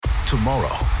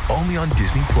Tomorrow, only on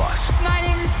Disney+. My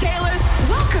name is Taylor.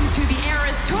 Welcome to the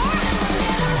Eras Tour.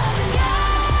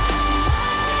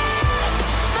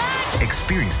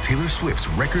 Experience Taylor Swift's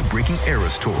record-breaking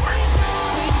Eras Tour.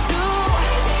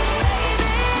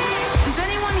 Does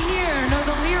anyone here know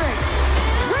the lyrics?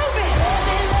 Prove it!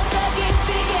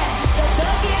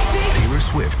 Taylor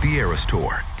Swift, the Eras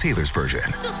Tour, Taylor's version.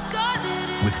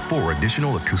 With 4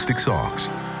 additional acoustic songs.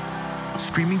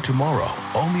 Streaming tomorrow,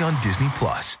 only on Disney+.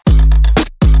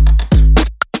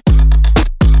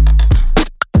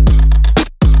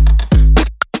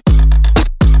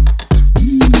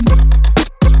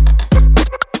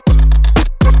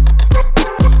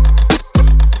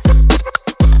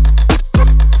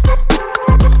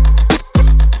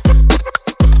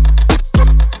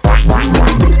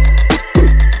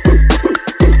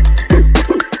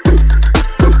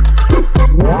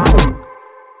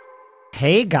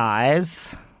 Hey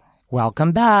guys,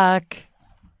 welcome back.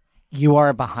 You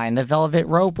are Behind the Velvet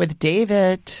Rope with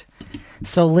David.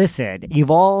 So listen, you've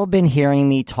all been hearing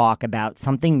me talk about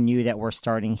something new that we're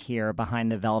starting here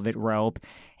Behind the Velvet Rope,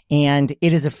 and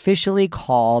it is officially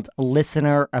called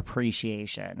Listener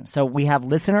Appreciation. So we have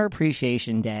Listener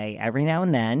Appreciation Day every now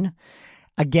and then.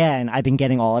 Again, I've been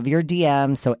getting all of your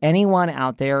DMs, so anyone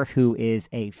out there who is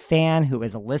a fan, who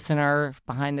is a listener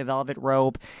Behind the Velvet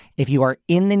Rope, if you are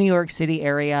in the New York City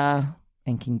area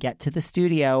and can get to the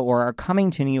studio or are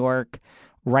coming to New York,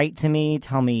 write to me,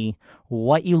 tell me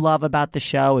what you love about the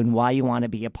show and why you want to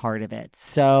be a part of it.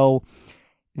 So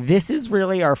this is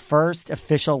really our first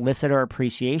official Listener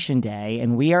Appreciation Day,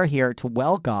 and we are here to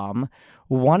welcome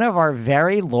one of our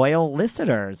very loyal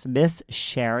listeners, Miss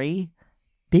Sherry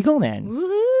Beagleman.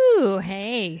 Woohoo!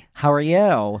 Hey. How are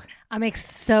you? I'm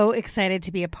so excited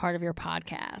to be a part of your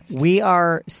podcast. We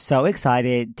are so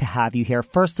excited to have you here.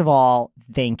 First of all,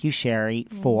 thank you, Sherry,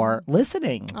 for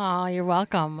listening. Oh, you're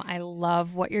welcome. I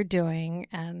love what you're doing,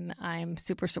 and I'm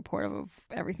super supportive of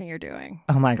everything you're doing.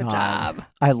 Oh, my Good God. job.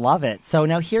 I love it. So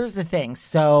now here's the thing.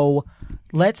 So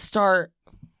let's start.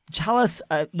 Tell us,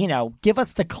 give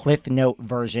us the Cliff Note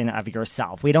version of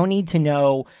yourself. We don't need to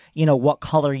know, what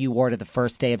color you wore to the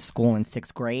first day of school in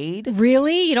 6th grade.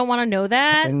 Really? You don't want to know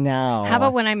that? No. How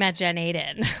about when I met Jen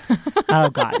Aiden? Oh,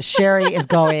 God. Sherry is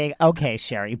going, okay,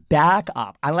 Sherry, back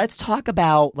up. Let's talk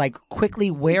about,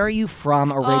 quickly, where are you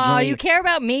from originally? Oh, you care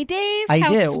about me, Dave? I How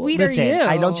do. Sweet Listen, are you?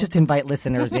 I don't just invite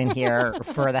listeners in here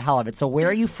for the hell of it. So where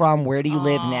are you from? Where do you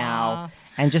live now?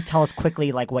 And just tell us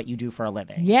quickly, what you do for a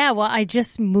living. Yeah, well, I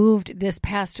just moved this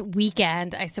past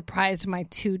weekend. I surprised my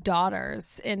 2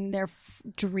 daughters in their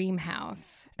dream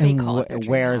house. They call it their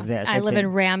dream where house. is this? I live in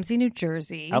Ramsey, New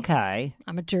Jersey. Okay.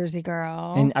 I'm a Jersey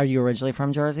girl. And are you originally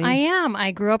from Jersey? I am.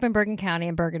 I grew up in Bergen County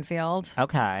in Bergenfield.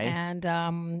 Okay. And,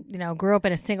 grew up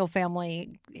in a single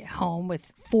family home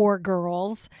with 4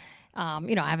 girls. I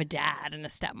have a dad and a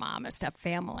stepmom, a step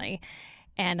family.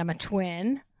 And I'm a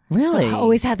twin. Really? So I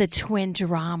always had the twin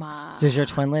drama. Does your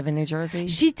twin live in New Jersey?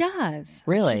 She does.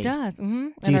 Really? She does. Mm-hmm.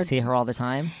 Do you see her all the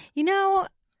time?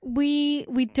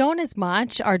 We don't as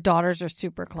much. Our daughters are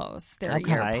super close. They're a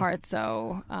year apart,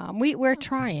 so we're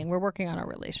trying. We're working on our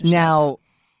relationship. Now,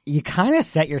 you kind of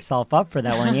set yourself up for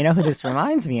that one. You know who this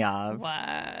reminds me of?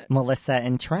 What? Melissa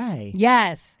and Trey.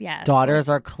 Yes. Daughters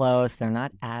are close. They're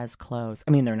not as close.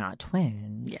 I mean, they're not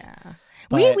twins. Yeah.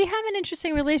 But we have an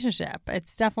interesting relationship.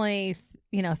 It's definitely,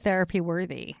 therapy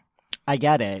worthy. I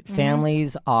get it. Mm-hmm.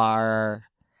 Families are,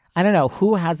 I don't know,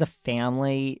 who has a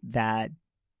family that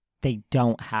they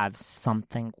don't have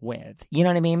something with? You know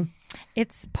what I mean?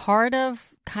 It's part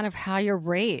of kind of how you're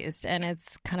raised, and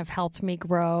it's kind of helped me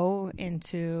grow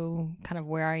into kind of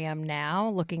where I am now,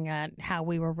 looking at how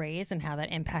we were raised and how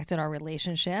that impacted our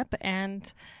relationship.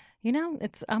 And,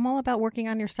 I'm all about working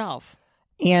on yourself.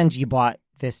 And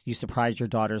you surprised your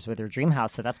daughters with your dream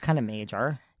house, so that's kind of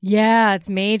major. Yeah, it's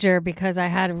major because I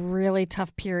had a really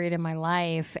tough period in my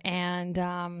life and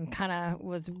kind of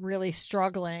was really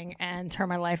struggling and turned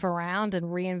my life around and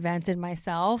reinvented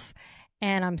myself.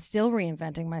 And I'm still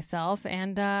reinventing myself.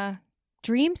 And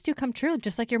dreams do come true,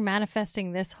 just like you're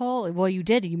manifesting this whole. Well, you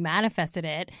did. You manifested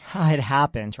it. It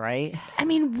happened, right? I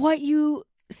mean, what you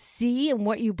see and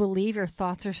what you believe, your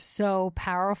thoughts are so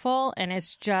powerful. And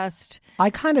it's just. I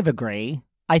kind of agree.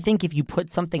 I think if you put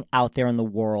something out there in the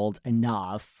world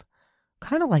enough,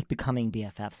 kind of like becoming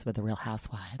BFFs with the Real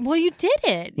Housewives. Well, you did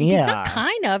it. Yeah. It's not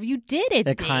kind of. You did it,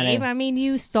 Dave. Kind of. I mean,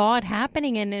 you saw it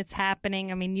happening and it's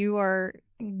happening. I mean, you are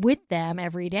with them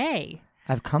every day.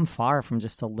 I've come far from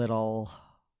just a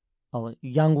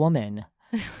young woman.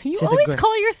 You always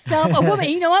call yourself a woman.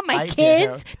 You know what? My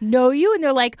kids know you, and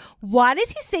they're like, why does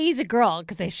he say he's a girl?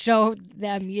 Because I showed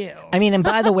them you. I mean, and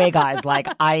by the way, guys,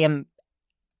 I am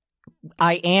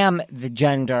I am the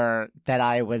gender that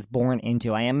I was born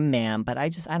into. I am a man, but I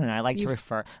don't know. I like to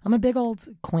refer. I'm a big old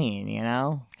queen, you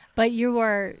know? But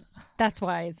that's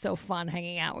why it's so fun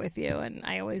hanging out with you. And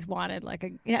I always wanted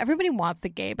everybody wants the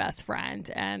gay best friend.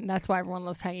 And that's why everyone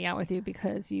loves hanging out with you,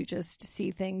 because you just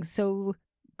see things so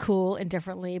cool and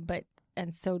differently,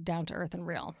 and so down to earth and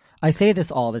real. I say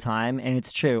this all the time, and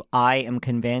it's true. I am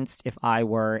convinced if I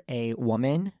were a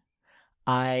woman,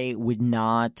 I would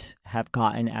not have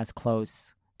gotten as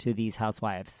close to these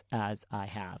housewives as I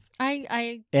have.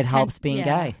 It helps being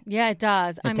gay. Yeah, it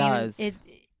does. It does.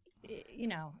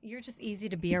 You're just easy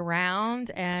to be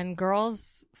around, and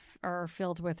girls are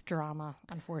filled with drama,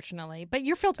 unfortunately. But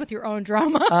you're filled with your own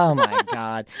drama. Oh, my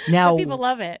God. Now, people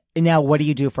love it. Now, what do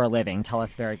you do for a living? Tell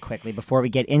us very quickly before we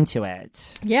get into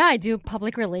it. Yeah, I do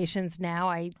public relations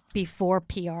now. Before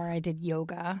PR, I did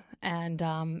yoga, and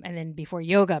then before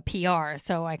yoga, PR.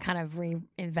 So I kind of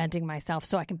reinventing myself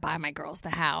so I can buy my girls the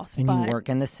house. And you work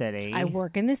in the city. I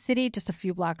work in the city, just a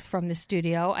few blocks from the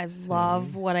studio. I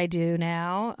love what I do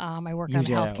now. I work on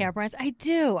healthcare brands. I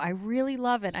do. I really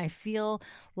love it. I feel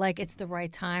like it's the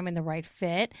right time and the right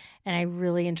fit, and I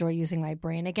really enjoy using my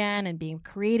brain again and being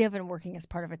creative and working as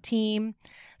part of a team.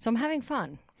 So I'm having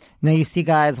fun. Now, you see,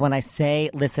 guys, when I say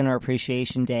Listener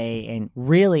Appreciation Day, and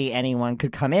really anyone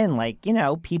could come in,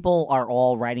 people are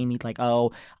all writing me like,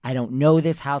 oh, I don't know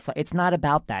this house. It's not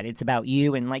about that. It's about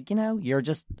you. And you're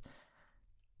just,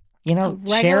 a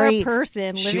regular Sherry,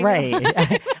 person living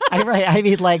right. Right. I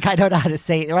mean, I don't know how to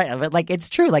say it. Right. But it's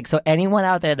true. So anyone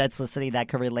out there that's listening that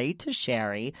can relate to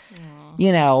Sherry,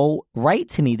 write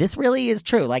to me. This really is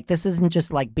true. This isn't just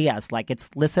BS. It's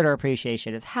listener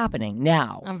appreciation is happening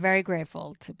now. I'm very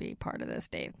grateful to be part of this,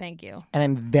 Dave. Thank you. And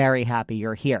I'm very happy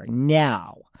you're here.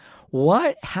 Now,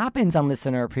 what happens on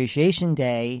Listener Appreciation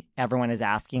Day? Everyone is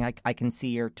asking. I can see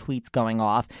your tweets going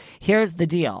off. Here's the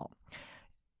deal.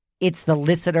 It's the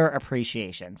listener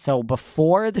appreciation. So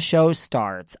before the show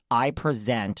starts, I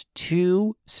present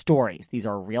 2 stories. These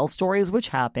are real stories which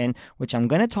happen, which I'm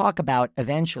going to talk about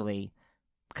eventually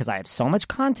because I have so much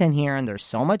content here and there's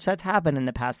so much that's happened in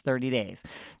the past 30 days.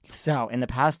 So in the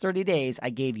past 30 days, I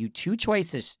gave you 2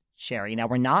 choices, Sherry. Now,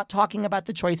 we're not talking about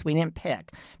the choice we didn't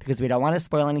pick because we don't want to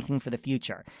spoil anything for the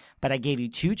future. But I gave you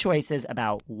 2 choices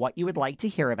about what you would like to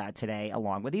hear about today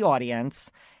along with the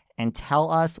audience. And tell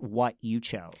us what you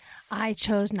chose. I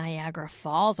chose Niagara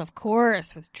Falls, of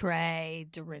course, with Trey,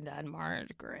 Dorinda, and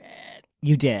Margaret.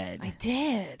 You did? I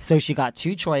did. So she got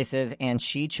 2 choices, and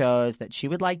she chose that she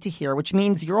would like to hear, which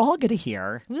means you're all going to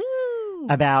hear,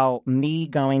 about me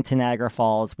going to Niagara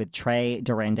Falls with Trey,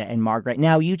 Dorinda, and Margaret.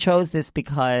 Now, you chose this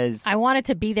because I wanted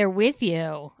to be there with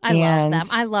you. I love them.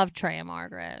 I love Trey and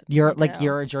Margaret. You're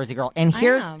a Jersey girl. And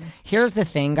here's the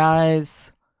thing,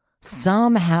 guys.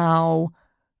 Somehow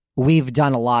we've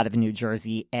done a lot of New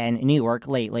Jersey and New York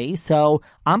lately, so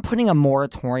I'm putting a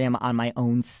moratorium on my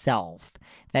own self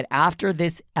that after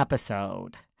this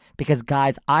episode, because,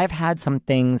 guys, I've had some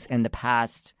things in the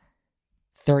past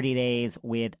 30 days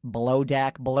with Below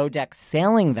Deck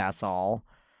Sailing Vessel,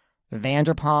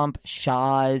 Vanderpump,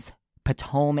 Shaw's,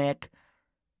 Potomac,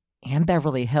 and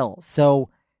Beverly Hills. So,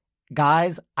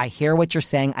 guys, I hear what you're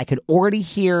saying. I could already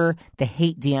hear the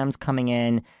hate DMs coming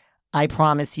in. I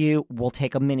promise you, we'll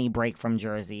take a mini break from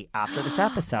Jersey after this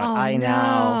episode. I know.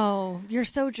 No. You're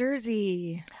so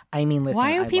Jersey. I mean, listen.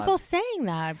 Why are people saying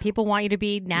that? People want you to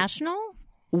be national?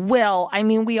 Well, I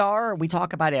mean, we are. We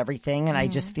talk about everything, and I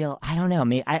just feel, I don't know.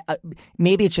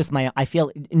 Maybe it's just I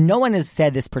feel, no one has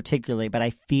said this particularly, but I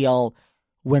feel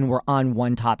when we're on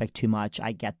one topic too much,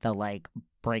 I get the,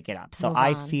 break it up. So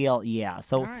I feel, yeah.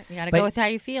 So, all right, you got to go with how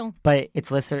you feel. But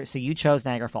it's listener. So you chose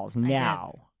Niagara Falls.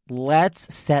 Now,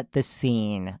 let's set the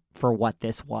scene for what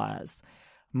this was.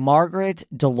 Margaret,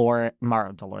 Dorinda,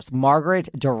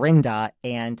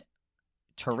 and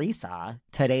Teresa,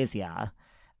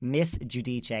 Miss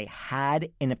Giudice, had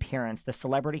an appearance, the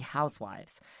Celebrity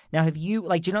Housewives. Now, have you,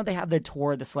 do you know they have the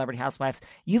tour of the Celebrity Housewives?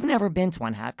 You've never been to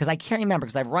one, have? Because I can't remember,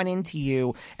 because I've run into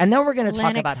you. And then we're going to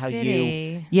talk about how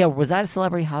City. Yeah, was that a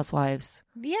Celebrity Housewives?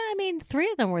 Yeah, I mean, 3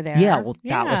 of them were there. Yeah, well,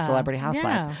 that was Celebrity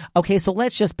Housewives. Yeah. Okay, so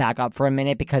let's just back up for a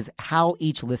minute, because how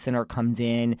each listener comes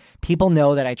in, people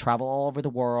know that I travel all over the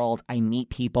world. I meet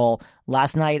people.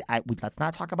 Last night, let's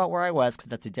not talk about where I was, because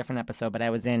that's a different episode, but I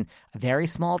was in a very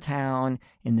small town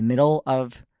in the middle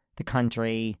of the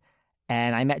country,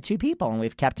 and I met 2 people, and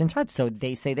we've kept in touch. So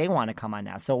they say they want to come on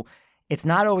now. So it's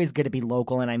not always good to be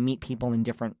local, and I meet people in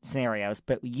different scenarios.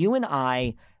 But you and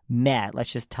I met,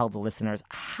 let's just tell the listeners,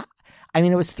 I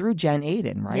mean, it was through Jen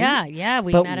Aiden, right? Yeah,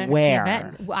 we but met at where? an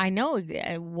event. I know,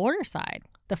 Waterside.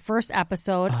 the first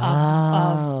episode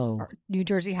of New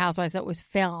Jersey Housewives that was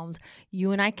filmed,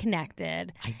 you and I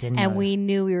connected. I didn't And know we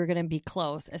knew we were going to be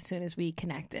close as soon as we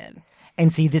connected.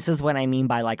 And see, this is what I mean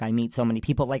by like I meet so many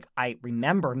people. Like I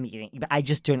remember meeting, but I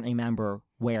just didn't remember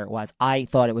where it was. I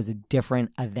thought it was a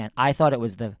different event. I thought it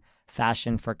was the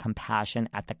Fashion for Compassion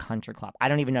at the Country Club. I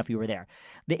don't even know if you were there.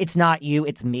 It's not you,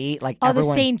 it's me. Like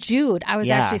everyone... the St. Jude. I was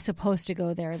actually supposed to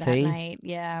go there that See? night.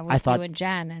 Yeah, with you and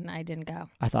Jen, and I didn't go.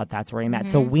 I thought that's where we met.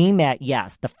 So we met,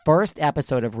 yes, the first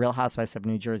episode of Real Housewives of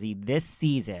New Jersey this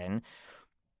season,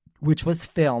 which was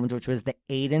filmed, which was the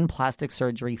Aiden plastic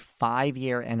surgery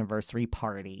 5-year anniversary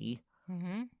party.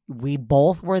 Mm-hmm. We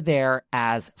both were there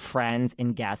as friends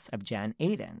and guests of Jen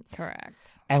Aiden's. Correct.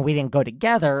 And we didn't go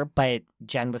together, but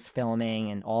Jen was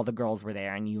filming and all the girls were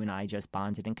there and you and I just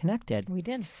bonded and connected. We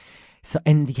did. So,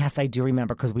 and yes, I do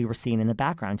remember because we were seen in the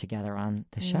background together on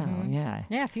the show. Yeah.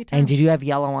 Yeah, a few times. And did you have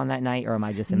yellow on that night or am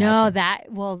I just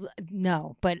imagining?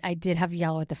 No, but I did have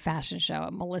yellow at the fashion show,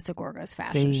 at Melissa Gorga's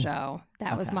fashion show.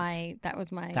 That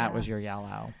was your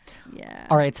yellow. Yeah.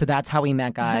 All right, so that's how we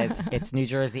met, guys. It's New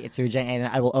Jersey, it's through Jen, and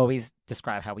I will always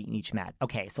describe how we each met.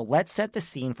 Okay, so let's set the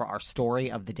scene for our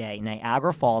story of the day,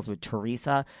 Niagara Falls with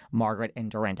Teresa, Margaret, and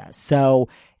Dorinda. So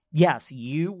yes,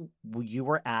 you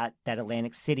were at that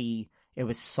Atlantic City. It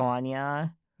was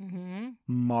Sonia,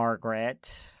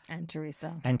 Margaret, and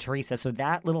Teresa. So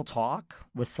that little talk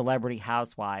was Celebrity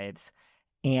Housewives,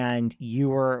 and you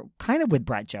were kind of with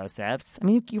Brett Josephs. I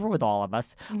mean, you were with all of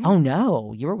us. Mm-hmm. Oh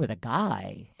no, you were with a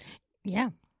guy. Yeah,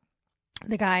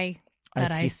 the guy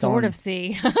that I sort of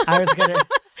see. I was gonna.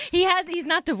 He's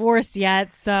not divorced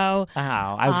yet, so. Oh,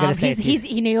 I was gonna say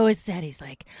he always said he's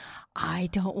like, I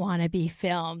don't want to be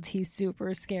filmed. He's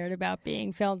super scared about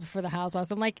being filmed for the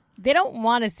Housewives. I'm like, they don't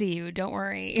want to see you. Don't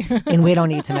worry. And we don't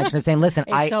need to mention his name. Listen,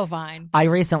 it's so fine. I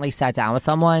recently sat down with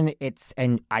someone.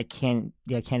 I can't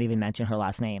even mention her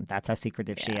last name. That's how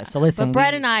secretive she is. So listen, but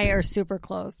Brett and I are super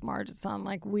close, Marge's son.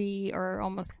 Like we are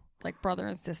almost like brother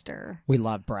and sister. We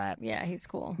love Brett. Yeah, he's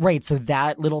cool. Right. So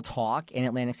that little talk in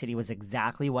Atlantic City was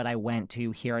exactly what I went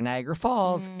to here in Niagara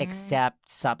Falls, except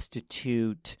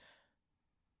substitute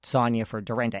Sonia for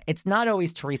Dorinda. It's not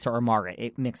always Teresa or Margaret.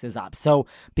 It mixes up. So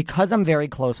because I'm very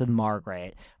close with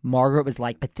Margaret was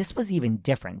like, but this was even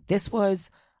different. This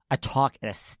was a talk at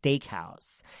a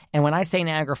steakhouse. And when I say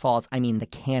Niagara Falls, I mean the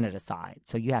Canada side.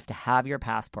 So you have to have your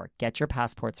passport. Get your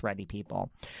passports ready,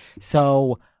 people.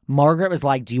 So Margaret was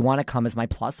like, do you want to come as my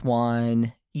plus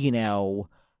one? You know,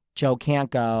 Joe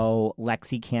can't go.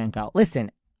 Lexi can't go.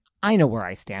 Listen, I know where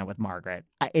I stand with Margaret.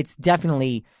 It's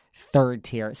definitely third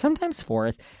tier, sometimes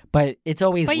fourth, but it's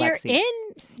always but Lexi. You're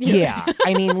in. Yeah.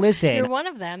 I mean, listen. You're one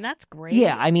of them. That's great.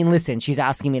 Yeah. I mean, listen, she's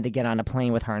asking me to get on a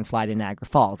plane with her and fly to Niagara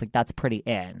Falls. Like, that's pretty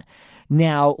in.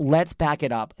 Now, let's back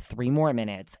it up 3 more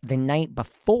minutes. The night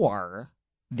before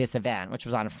this event, which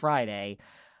was on a Friday,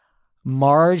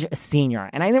 Marge Sr.,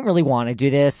 and I didn't really want to do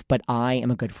this, but I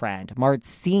am a good friend. Marge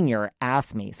Sr.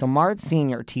 asked me. So Marge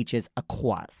Sr. teaches a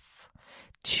course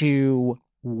to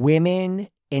women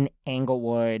in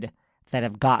Englewood that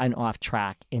have gotten off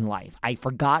track in life. I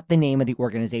forgot the name of the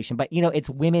organization, but, you know, it's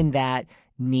women that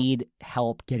need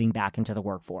help getting back into the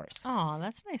workforce. Oh,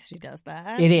 that's nice she does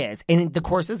that. It is. And the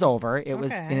course is over. It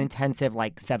was an intensive,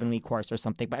 like, 7-week course or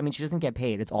something. But, I mean, she doesn't get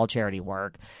paid. It's all charity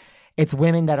work. It's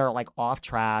women that are, like, off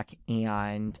track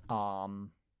and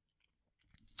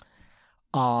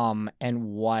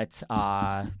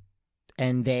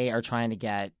they are trying to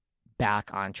get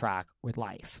back on track with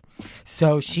life.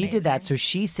 So she did that. So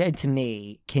she said to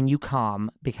me, can you come?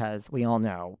 Because we all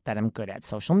know that I'm good at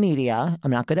social media.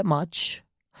 I'm not good at much,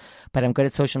 but I'm good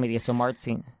at social media. So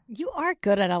Martine. You are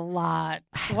good at a lot.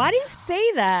 Why do you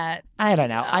say that? I don't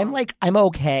know. I'm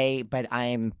okay, but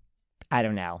I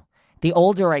don't know. The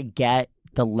older I get,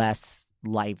 the less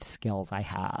life skills I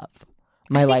have.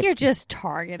 I think you're just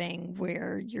targeting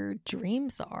where your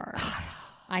dreams are.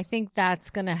 I think that's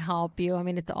going to help you. I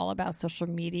mean, it's all about social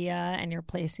media and you're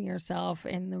placing yourself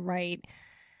in the right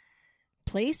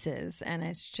places. And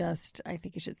it's just, I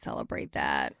think you should celebrate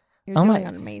that. You're doing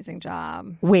an amazing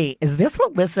job. Wait, is this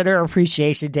what Listener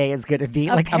Appreciation Day is going to be?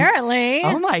 Apparently.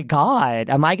 Oh my God.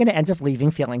 Am I going to end up leaving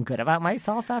feeling good about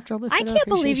myself after Listener Appreciation Day? I can't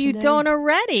believe you don't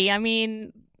already. I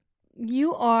mean,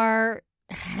 you are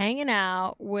hanging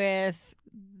out with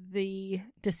the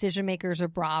decision makers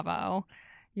of Bravo.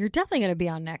 You're definitely going to be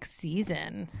on next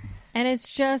season. And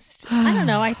it's just, I don't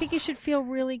know. I think you should feel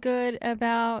really good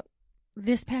about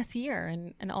this past year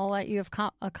and all that you have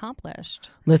accomplished.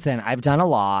 Listen, I've done a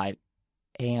lot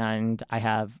and I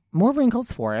have more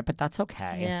wrinkles for it, but that's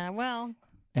okay. Yeah, well.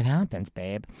 It happens,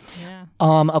 babe. Yeah.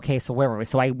 Okay, so where were we?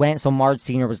 So I went, so Marge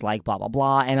Sr. was like, blah, blah,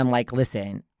 blah. And I'm like,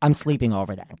 listen, I'm sleeping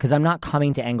over then because I'm not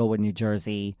coming to Englewood, New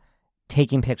Jersey,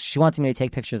 taking pictures. She wants me to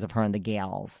take pictures of her and the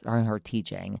gals, or her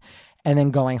teaching, and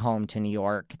then going home to New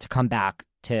York to come back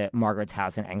to Margaret's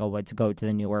house in Englewood to go to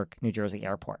the Newark, New Jersey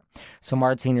airport. So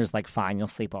Marge Sr.'s like, fine, you'll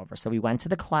sleep over. So we went to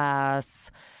the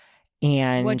class.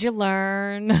 And what'd you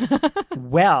learn?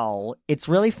 well, it's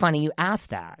really funny you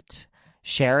asked that.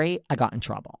 Sherry, I got in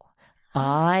trouble.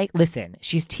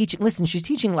 She's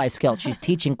teaching life skills. She's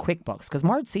teaching QuickBooks because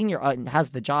Marge Sr.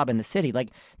 has the job in the city. Like,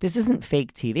 this isn't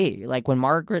fake TV. Like, when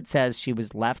Margaret says she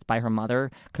was left by her mother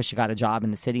because she got a job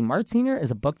in the city, Marge Sr. is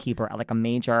a bookkeeper at like a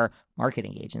major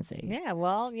marketing agency. Yeah,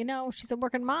 well, she's a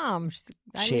working mom.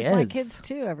 She use is. my kids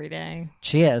too every day.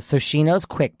 She is. So she knows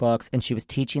QuickBooks, and she was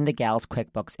teaching the gals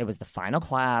QuickBooks. It was the final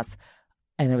class.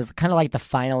 And it was kind of like the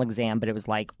final exam, but it was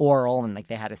like oral, and like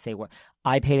they had to say what.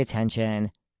 I paid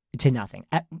attention to nothing.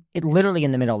 Literally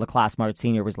in the middle of the class, Marge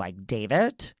Sr. was like,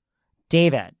 David.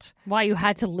 Why, you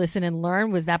had to listen and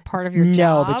learn? Was that part of your No,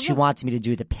 job? but she wanted me to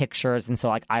do the pictures, and so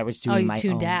like I was doing my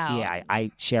tuned own. out. Yeah, I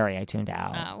tuned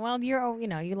out. Well,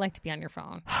 you like to be on your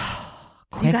phone.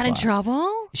 So you got in trouble?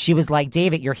 She was like,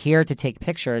 David, you're here to take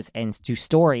pictures and do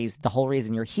stories. The whole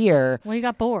reason you're here. Well, you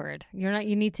got bored. You're not.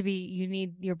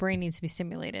 Your brain needs to be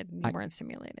stimulated. You weren't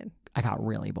stimulated. I got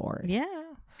really bored. Yeah,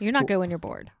 you're not good when you're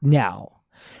bored. No.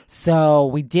 So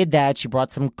we did that. She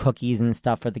brought some cookies and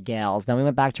stuff for the gals. Then we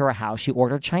went back to her house. She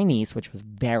ordered Chinese, which was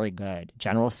very good.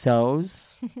 General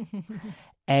Tso's,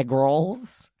 egg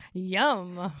rolls,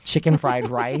 yum, chicken fried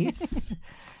rice.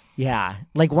 Yeah,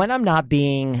 like when I'm not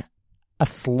being a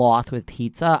sloth with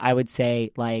pizza, I would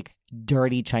say like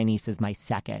dirty Chinese is my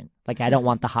second. Like I don't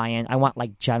want the high end. I want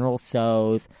like General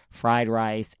Tso's, fried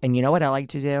rice. And you know what I like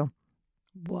to do?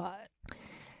 What?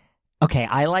 Okay,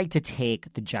 I like to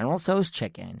take the General Tso's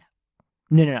chicken.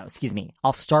 No, excuse me.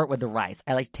 I'll start with the rice.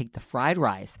 I like to take the fried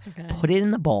rice, put it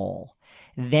in the bowl,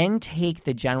 then take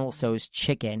the General Tso's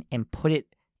chicken and put it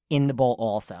in the bowl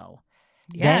also.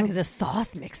 Yeah, because the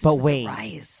sauce mixes with the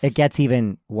rice. It gets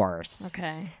even worse.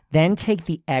 Okay. Then take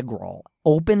the egg roll,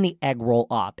 open the egg roll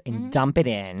up and dump it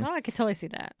in. Oh, I could totally see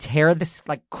that.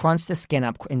 Crunch the skin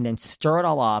up and then stir it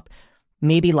all up.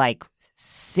 Maybe like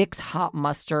 6 hot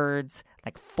mustards,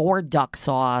 like 4 duck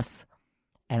sauce,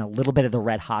 and a little bit of the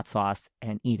red hot sauce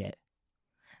and eat it.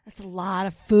 That's a lot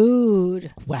of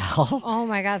food. Well. Oh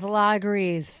my God, it's a lot of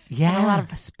grease. Yeah. And a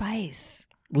lot of spice.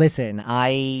 Listen,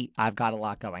 I've got a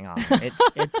lot going on.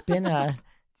 It's been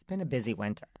a busy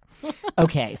winter.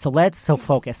 Okay, so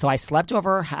focus. So I slept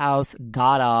over her house,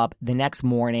 got up. The next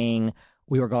morning,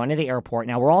 we were going to the airport.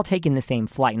 Now, we're all taking the same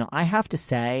flight. Now, I have to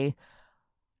say,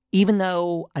 even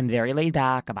though I'm very laid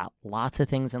back about lots of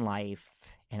things in life,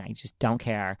 and I just don't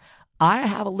care, I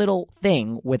have a little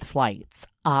thing with flights.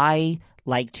 I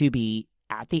like to be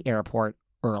at the airport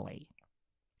early.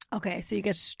 Okay, so you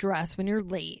get stressed when you're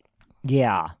late.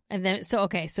 Yeah. And then, so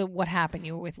what happened?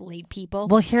 You were with late people?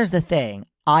 Well, here's the thing.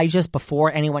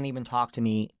 Before anyone even talked to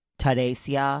me,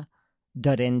 Teresa,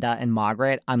 Dorinda, and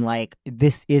Margaret, I'm like,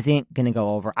 this isn't going to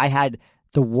go over. I had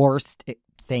the worst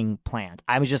thing planned.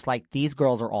 I was just like, these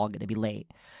girls are all going to be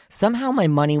late. Somehow my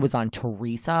money was on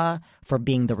Teresa for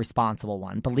being the responsible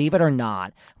one. Believe it or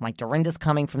not. I'm like, Dorinda's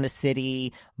coming from the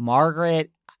city.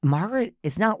 Margaret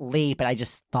is not late, but I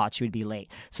just thought she would be late.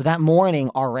 So that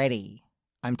morning already,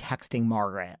 I'm texting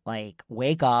Margaret, like,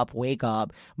 wake up.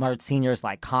 Margaret Sr.'s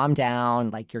like, calm down,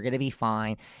 like, you're going to be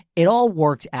fine. It all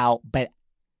worked out, but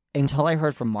until I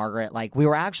heard from Margaret, like, we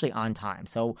were actually on time.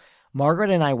 So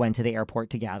Margaret and I went to the airport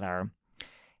together,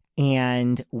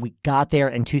 and we got there,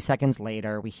 and 2 seconds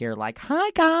later, we hear like,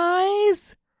 hi,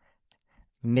 guys.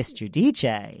 Miss Giudice.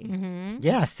 Mm-hmm.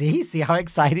 Yeah, see how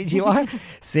excited you are?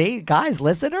 See, guys,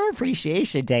 Listener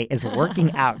Appreciation Day is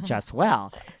working out just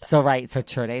well. So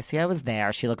Teresa was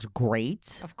there. She looked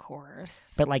great. Of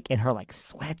course. But like in her like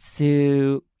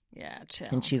sweatsuit. Yeah, chill.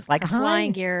 And she's like, hi.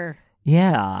 Flying gear.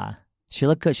 Yeah. She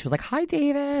looked good. She was like, hi,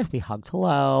 David. We hugged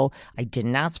hello. I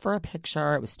didn't ask for a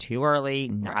picture. It was too early,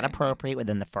 not appropriate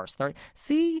within the first 30.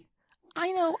 See,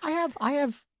 I know I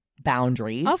have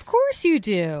boundaries. Of course you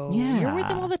do. Yeah. You're with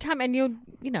them all the time, and you'll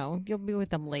be with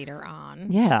them later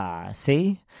on. Yeah,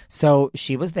 see? So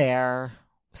she was there.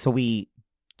 So we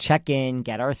check in,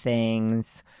 get our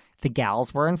things. The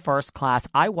gals were in first class.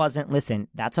 I wasn't. Listen,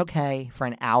 that's okay for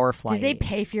an hour flight. Did they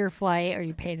pay for your flight, or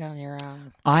you paid it on your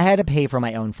own? I had to pay for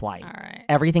my own flight. All right.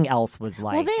 Everything else was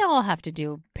like... Well, they all have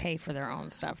to pay for their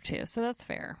own stuff, too, so that's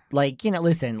fair. Like,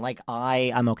 listen, like,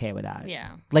 I'm okay with that.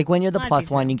 Yeah. Like, when you're the I'd plus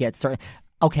be one, too. you get certain...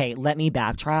 Okay, let me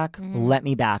backtrack. Mm-hmm. Let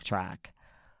me backtrack.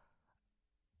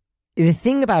 the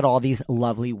thing about all these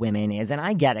lovely women is, and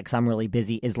I get it because I'm really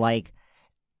busy, is like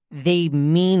they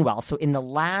mean well. So in the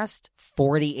last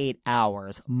 48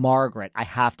 hours, Margaret, I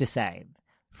have to say,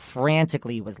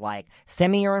 frantically was like,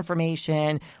 send me your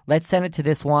information. Let's send it to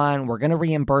this one. We're going to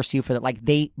reimburse you for that. Like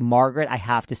Margaret, I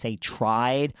have to say,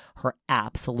 tried her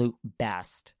absolute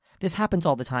best. This happens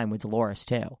all the time with Dolores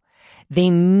too. They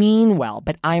mean well,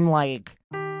 but I'm like...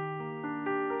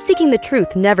 Seeking the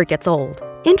truth never gets old.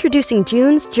 Introducing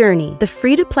June's Journey, the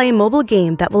free-to-play mobile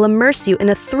game that will immerse you in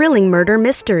a thrilling murder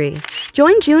mystery.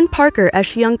 Join June Parker as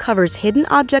she uncovers hidden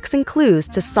objects and clues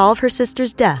to solve her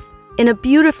sister's death in a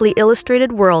beautifully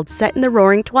illustrated world set in the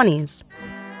Roaring '20s.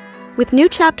 With new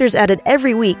chapters added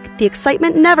every week, the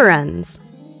excitement never ends.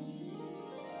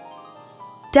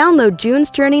 Download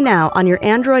June's Journey now on your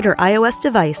Android or iOS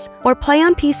device, or play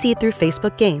on PC through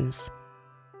Facebook Games.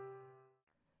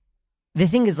 The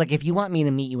thing is, like, if you want me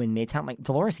to meet you in Midtown, like,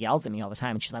 Dolores yells at me all the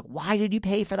time, and she's like, why did you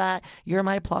pay for that? You're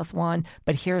my +1.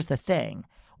 But here's the thing.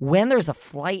 When there's a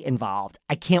flight involved,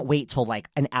 I can't wait till, like,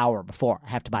 an hour before. I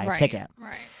have to buy a ticket.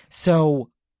 Right. So,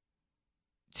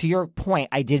 to your point,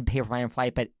 I did pay for my own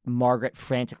flight, but Margaret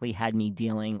frantically had me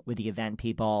dealing with the event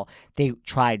people. They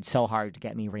tried so hard to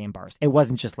get me reimbursed. It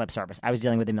wasn't just lip service. I was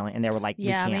dealing with a million, and they were like,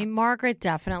 yeah, we can't. I mean, Margaret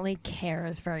definitely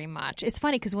cares very much. It's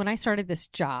funny because when I started this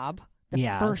job, the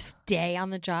first day on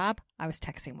the job, I was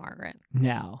texting Margaret.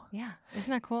 No. Yeah. Isn't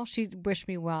that cool? She wished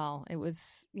me well. It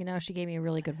was, she gave me a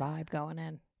really good vibe going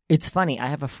in. It's funny. I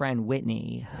have a friend,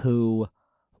 Whitney, who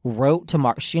wrote to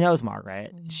Margaret. She knows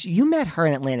Margaret. You met her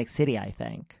in Atlantic City, I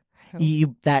think.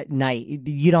 That night.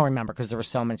 You don't remember because there was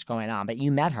so much going on, but you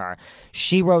met her.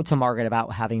 She wrote to Margaret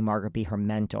about having Margaret be her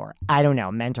mentor. I don't know,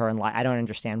 mentor in life. I don't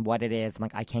understand what it is. I'm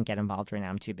like, I can't get involved right now.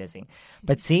 I'm too busy.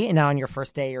 But see, now on your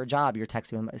first day of your job, you're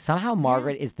texting them. Somehow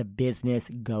Margaret is the business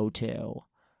go-to.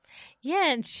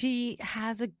 Yeah, and she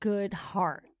has a good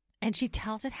heart. And she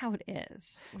tells it how it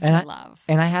is, which and I love.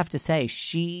 And I have to say,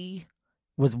 she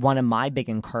was one of my big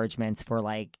encouragements for,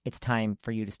 like, it's time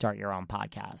for you to start your own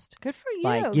podcast. Good for you.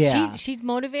 Like, yeah. She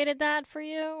motivated that for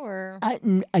you, or?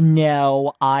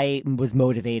 No, I was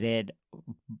motivated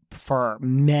for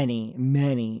many.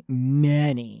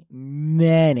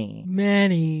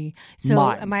 So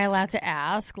months. am I allowed to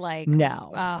ask? Like,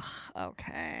 no. Ugh,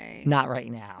 okay. Not right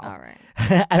now. All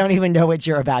right. I don't even know what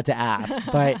you're about to ask.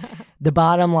 But the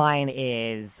bottom line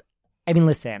is, I mean,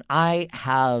 listen, I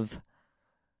have...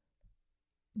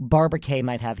 Barbara Kay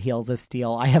might have heels of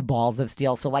steel. I have balls of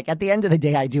steel. So, like, at the end of the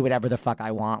day, I do whatever the fuck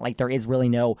I want. Like, there is really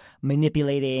no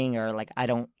manipulating or, like, I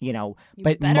don't, You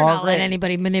but better Margaret, not let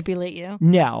anybody manipulate you.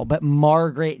 No, but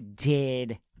Margaret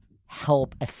did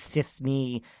help assist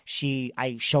me.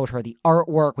 I showed her the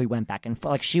artwork. We went back and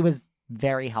forth. Like, she was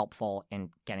very helpful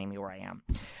in getting me where I am.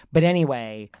 But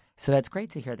anyway, so that's great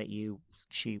to hear that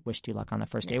she wished you luck on the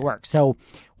first day of work. So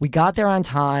we got there on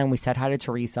time. We said hi to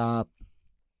Teresa.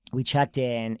 We checked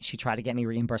in. She tried to get me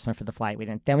reimbursement for the flight. We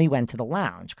didn't. Then we went to the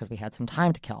lounge because we had some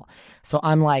time to kill. So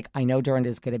I'm like, I know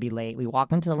Dorinda's going to be late. We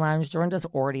walk into the lounge. Dorinda's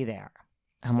already there.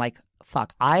 I'm like,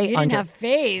 fuck. You didn't have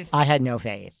faith. I had no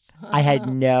faith. I had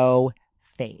no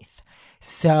faith.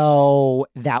 So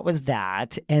that was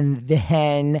that. And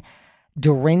then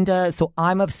Dorinda. So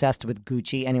I'm obsessed with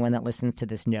Gucci. Anyone that listens to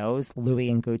this knows Louis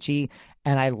and Gucci.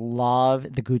 And I love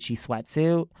the Gucci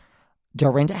sweatsuit.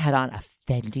 Dorinda had on a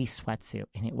Fendi sweatsuit,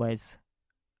 and it was,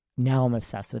 now I'm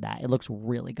obsessed with that. It looks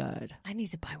really good. I need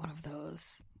to buy one of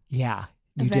those. Yeah,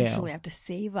 you Eventually, do. I have to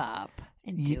save up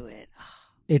and do it.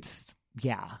 It's,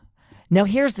 yeah. Now,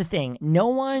 here's the thing.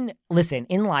 Listen,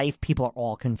 in life, people are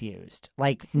all confused.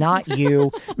 Like, not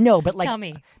you. No, but like, Tell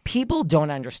me. People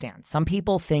don't understand. Some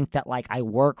people think that, like, I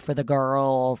work for the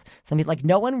girls. Some people, like,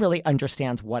 no one really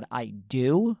understands what I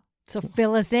do. So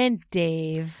fill us in,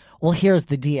 Dave. Well, here's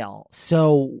the deal.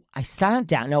 So I sat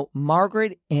down. No,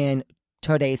 Margaret and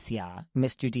Teresa,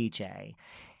 Miss Giudice,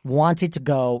 wanted to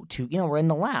go to, we're in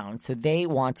the lounge. So they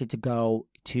wanted to go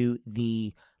to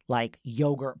the, like,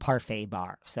 yogurt parfait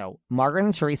bar. So Margaret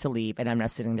and Teresa leave, and I'm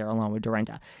not sitting there alone with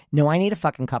Dorinda. No, I need a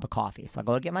fucking cup of coffee. So I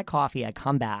go to get my coffee. I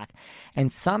come back,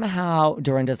 and somehow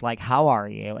Dorinda's like, how are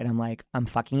you? And I'm like, I'm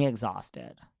fucking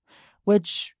exhausted,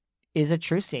 which is a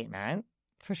true statement.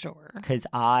 For sure. Because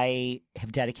I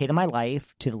have dedicated my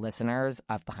life to the listeners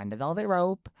of Behind the Velvet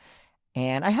Rope,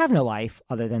 and I have no life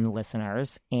other than the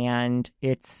listeners, and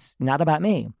it's not about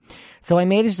me. So I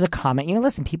made it as a comment,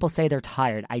 listen, people say they're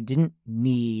tired. I didn't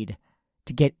need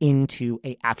to get into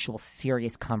a actual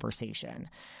serious conversation.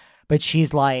 But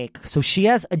she's like, so she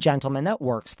has a gentleman that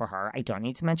works for her. I don't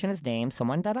need to mention his name,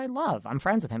 someone that I love. I'm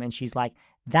friends with him. And she's like,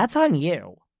 that's on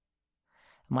you.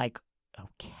 I'm like,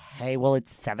 okay, well,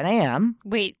 it's 7 a.m.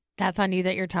 Wait, That's on you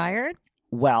that you're tired?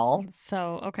 Well,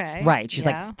 So, okay. right. She's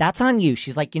like, that's on you.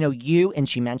 She's like, you, and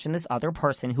she mentioned this other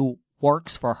person who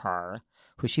works for her,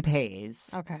 who she pays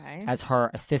okay. as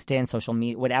her assistant, social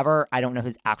media, whatever. I don't know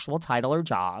his actual title or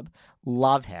job.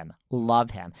 Love him. Love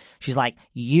him. She's like,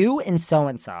 you and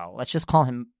so-and-so, let's just call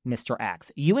him Mr.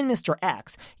 X. You and Mr.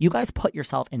 X, you guys put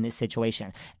yourself in this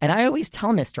situation. And I always tell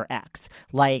Mr. X,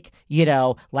 like, you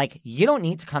don't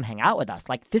need to come hang out with us.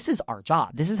 Like, this is our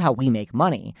job. This is how we make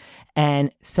money.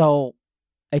 And so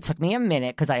it took me a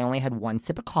minute because I only had one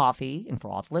sip of coffee. And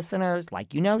for all the listeners,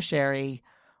 like Sherry,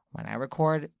 when I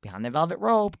record Behind the Velvet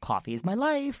Rope, coffee is my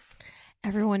life.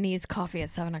 Everyone needs coffee at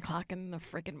 7 o'clock in the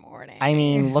freaking morning. I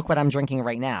mean, look what I'm drinking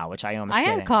right now, which I almost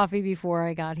didn't. had coffee before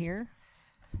I got here.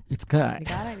 It's good. You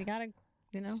gotta, You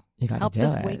gotta helps do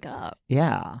us it. wake up.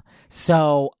 Yeah.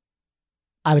 So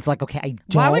I was like, okay, I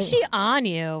don't. Why was she on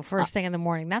you first thing in the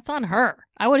morning? That's on her.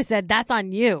 I would have said, that's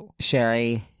on you.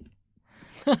 Sherry.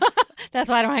 That's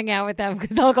why I don't hang out with them,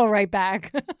 because I'll go right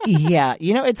back. Yeah.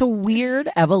 It's a weird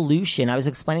evolution. I was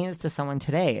explaining this to someone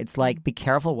today. It's like, be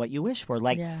careful what you wish for.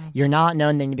 Like, you're not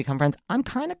known, then you become friends. I'm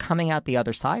kind of coming out the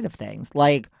other side of things.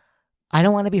 Like, I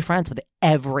don't want to be friends with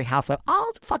every housewife.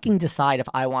 I'll fucking decide if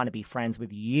I want to be friends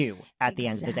with you at the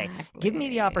end of the day. Give me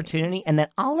the opportunity, and then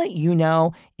I'll let you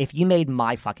know if you made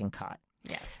my fucking cut.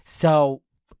 Yes. So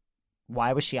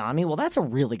why was she on me? Well, that's a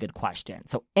really good question.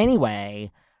 So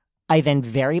anyway, I then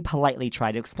very politely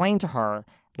try to explain to her,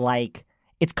 like,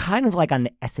 it's kind of like on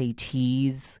the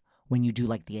SATs when you do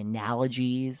like the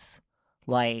analogies.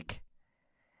 Like,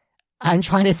 I'm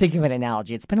trying to think of an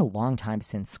analogy. It's been a long time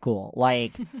since school.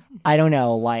 Like, I don't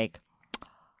know, like,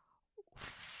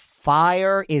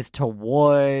 fire is to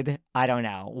wood. I don't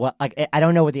know. What, like, I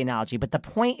don't know what the analogy, but the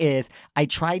point is, I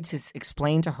tried to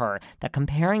explain to her that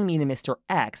comparing me to Mr.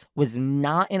 X was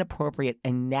not an appropriate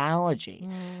analogy.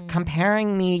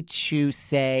 Comparing me to,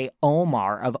 say,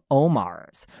 Omar of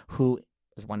Omar's, who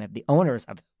is one of the owners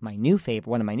of one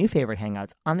of my new favorite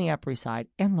hangouts on the Upper East Side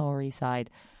and Lower East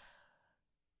Side.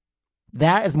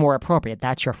 That is more appropriate.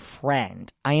 That's your friend.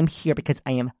 I am here because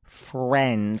I am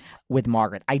friends with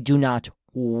Margaret. I do not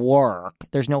work.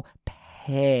 There's no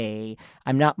pay.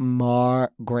 I'm not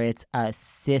Margaret's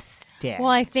assistant. Well,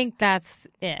 I think that's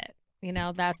it.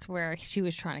 That's where she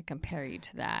was trying to compare you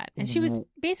to that. And she was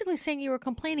basically saying you were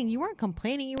complaining. You weren't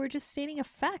complaining. You were just stating a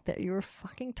fact that you were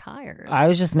fucking tired. I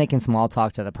was just making small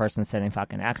talk to the person sitting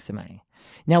fucking next to me.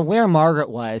 Now, where Margaret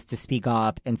was to speak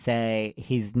up and say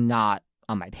he's not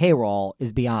on my payroll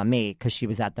is beyond me, because she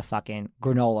was at the fucking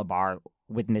granola bar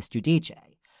with Miss Giudice.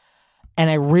 And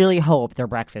I really hope their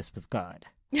breakfast was good.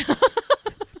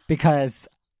 Because,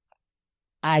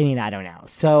 I mean, I don't know.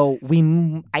 So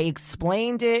I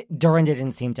explained it. Dorinda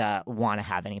didn't seem to want to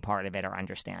have any part of it or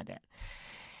understand it.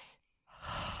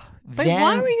 But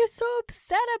why were you so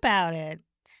upset about it?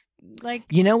 Like,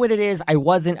 you know what it is? I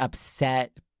wasn't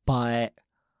upset, but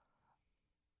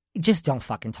just don't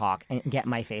fucking talk and get in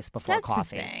my face before that's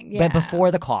coffee. The thing. Yeah. But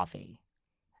before the coffee.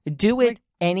 Do it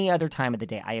any other time of the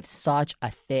day. I have such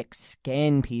a thick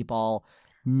skin, people.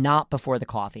 Not before the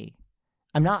coffee.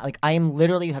 I'm not, like, I am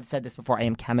literally, have said this before, I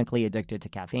am chemically addicted to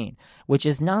caffeine, which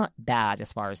is not bad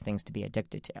as far as things to be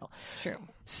addicted to. True.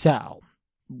 So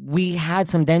we had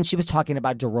then she was talking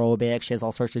about aerobics. She has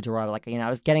all sorts of aerobics. Like, I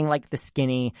was getting like the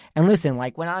skinny. And listen,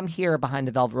 like, when I'm here behind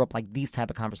the velvet rope, like these type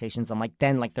of conversations, I'm like,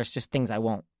 then like there's just things I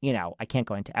won't, I can't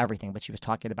go into everything. But she was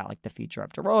talking about like the future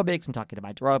of aerobics and talking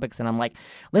about aerobics. And I'm like,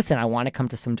 listen, I want to come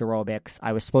to some aerobics.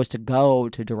 I was supposed to go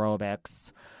to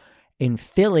aerobics in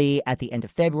Philly at the end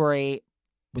of February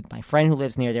with my friend who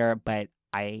lives near there, but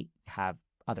I have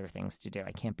other things to do.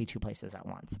 I can't be two places at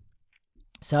once.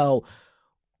 So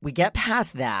we get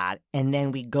past that, and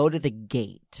then we go to the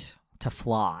gate to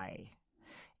fly.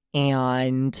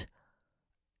 And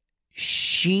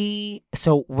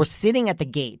so we're sitting at the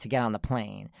gate to get on the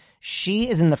plane. She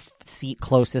is in the seat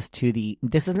closest to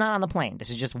this is not on the plane.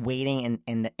 This is just waiting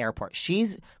in the airport.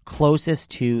 She's closest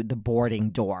to the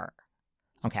boarding door.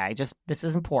 Okay, this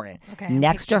is important. Okay,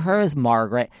 next to her is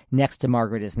Margaret. Next to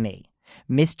Margaret is me.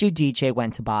 Miss Giudice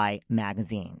went to buy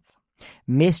magazines.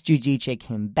 Miss Giudice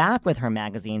came back with her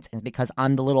magazines, and because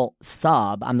I'm the little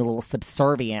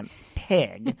subservient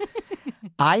pig,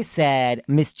 I said,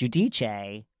 Miss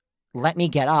Giudice, let me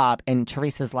get up. And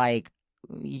Teresa's like,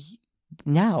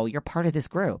 no, you're part of this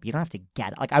group. You don't have to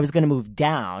get up. Like, I was going to move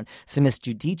down so Miss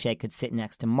Giudice could sit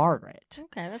next to Margaret.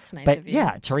 Okay, that's nice but of you.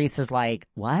 Yeah, Teresa's like,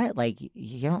 what? Like,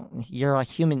 you're a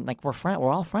human. Like, we're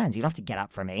all friends. You don't have to get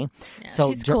up for me. Yeah,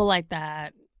 so she's cool like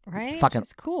that, right? Fucking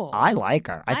she's cool. I like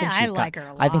her. I think she's like her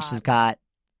a lot. I think she's got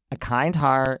a kind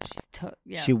heart.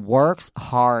 Yeah. She works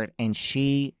hard, and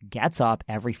she gets up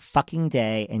every fucking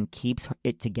day and keeps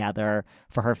it together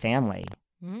for her family.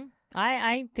 Mm-hmm.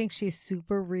 I think she's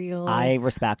super real. I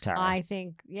respect her. I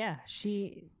think,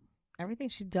 everything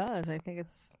she does, I think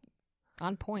it's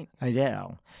on point. I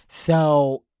do.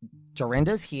 So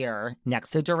Dorinda's here.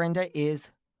 Next to Dorinda is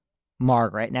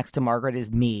Margaret. Next to Margaret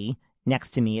is me.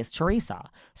 Next to me is Teresa.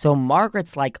 So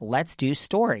Margaret's like, let's do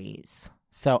stories.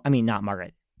 So, I mean, not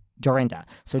Margaret, Dorinda.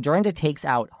 So Dorinda takes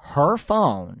out her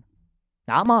phone,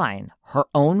 not mine, her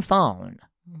own phone,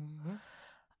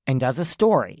 and does a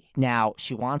story. Now,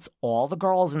 she wants all the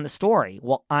girls in the story.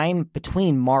 Well, I'm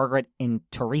between Margaret and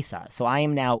Teresa. So I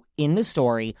am now in the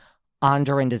story on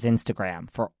Dorinda's Instagram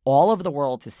for all of the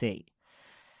world to see.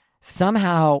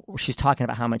 Somehow, she's talking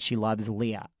about how much she loves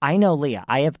Leah. I know Leah.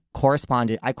 I correspond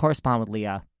with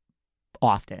Leah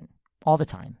often, all the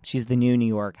time. She's the new New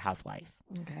York housewife.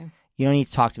 Okay. You don't need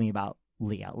to talk to me about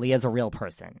Leah. Leah's a real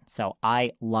person. So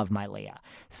I love my Leah.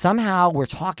 Somehow we're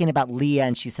talking about Leah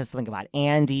and she says something about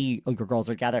Andy. Oh, your girls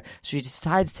are together. So she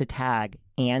decides to tag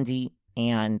Andy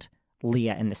and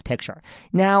Leah in this picture.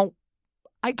 Now,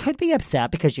 I could be upset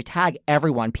because you tag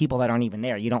everyone, people that aren't even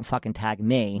there. You don't fucking tag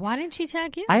me. Why didn't she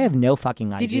tag you? I have no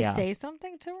fucking idea. Did you say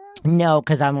something to her? No,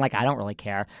 because I'm like, I don't really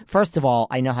care. First of all,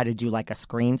 I know how to do like a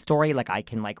screen story. Like I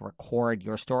can like record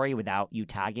your story without you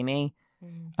tagging me.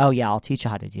 Oh, yeah, I'll teach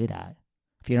you how to do that.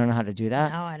 If you don't know how to do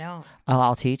that. No, I don't. Oh,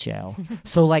 I'll teach you.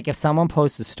 So like if someone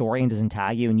posts a story and doesn't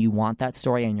tag you and you want that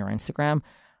story on your Instagram,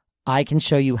 I can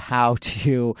show you how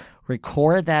to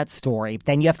record that story.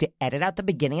 Then you have to edit out the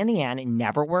beginning and the end. It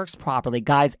never works properly.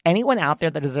 Guys, anyone out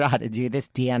there that doesn't know how to do this,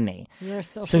 DM me. You're a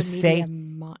social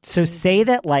media So say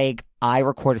that like I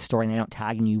record a story and I don't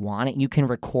tag and you want it. You can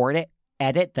record it,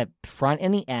 edit the front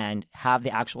and the end, have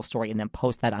the actual story, and then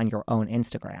post that on your own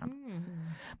Instagram.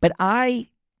 But I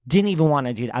didn't even want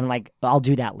to do that. I'm like, I'll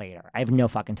do that later. I have no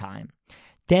fucking time.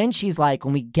 Then she's like,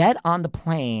 when we get on the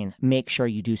plane, make sure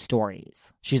you do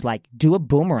stories. She's like, do a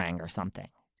boomerang or something.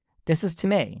 This is to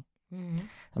me.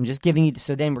 I'm just giving you.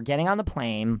 So then we're getting on the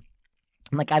plane.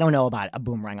 I'm like, I don't know about a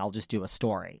boomerang. I'll just do a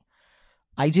story.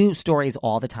 I do stories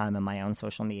all the time on my own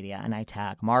social media, and I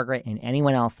tag Margaret and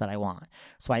anyone else that I want.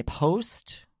 So I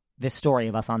post this story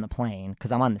of us on the plane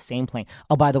because I'm on the same plane.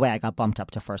 Oh, by the way, I got bumped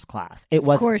up to first class. Of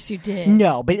course you did.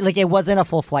 No, but like it wasn't a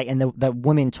full flight, and the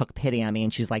woman took pity on me,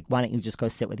 and she's like, "Why don't you just go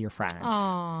sit with your friends?"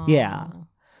 Aww. Yeah.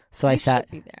 So I sat.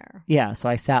 Should be there. Yeah. So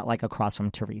I sat like across from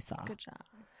Teresa. Good job.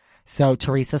 So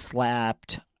Teresa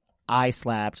slept. I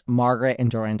slept. Margaret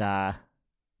and Dorinda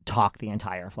talked the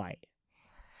entire flight.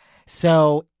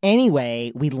 So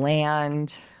anyway, we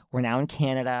land. We're now in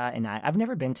Canada, and I've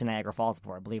never been to Niagara Falls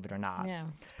before, believe it or not. Yeah,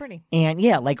 it's pretty. And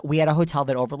yeah, like we had a hotel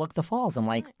that overlooked the falls. I'm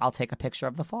like, I'll take a picture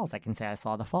of the falls. I can say I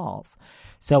saw the falls.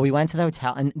 So we went to the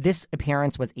hotel, and this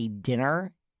appearance was a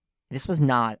dinner. This was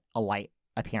not a light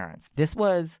appearance. This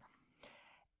was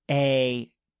a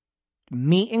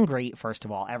meet and greet, first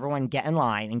of all. Everyone get in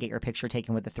line and get your picture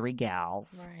taken with the three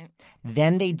gals. Right.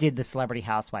 Then they did the Celebrity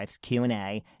Housewives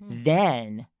Q&A.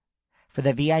 Then for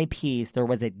the VIPs, there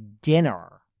was a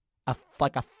dinner.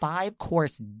 Like a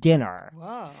 5-course dinner.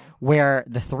 Whoa. Where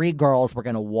the three girls were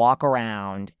going to walk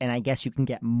around, and I guess you can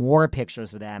get more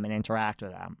pictures with them and interact with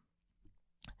them.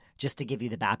 Just to give you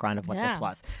the background of what this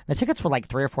was. The tickets were like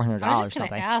 $300 or $400 I was just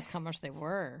something. going to ask how much they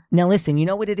were. Now listen, you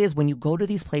know what it is when you go to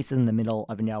these places in the middle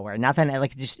of nowhere. Not that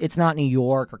like it's not New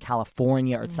York or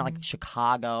California, or it's not like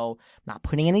Chicago. I'm not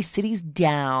putting any cities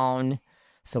down.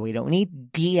 So we don't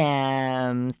need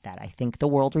DMs that I think the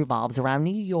world revolves around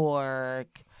New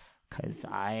York. Because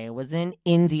I was in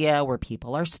India where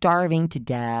people are starving to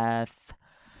death.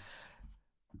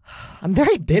 I'm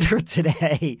very bitter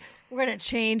today. We're going to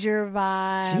change your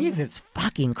vibe. Jesus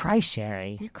fucking Christ,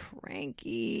 Sherry. You're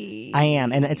cranky. I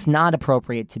am. And it's not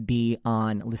appropriate to be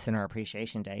on Listener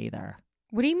Appreciation Day either.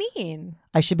 What do you mean?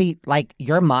 I should be like,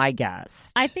 you're my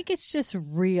guest. I think it's just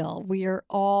real. We are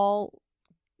all,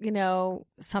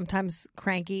 sometimes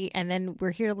cranky, and then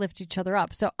we're here to lift each other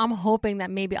up. So I'm hoping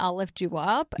that maybe I'll lift you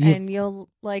up and you'll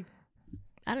I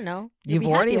don't know. You've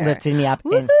already lifted me up.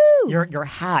 Woohoo! Your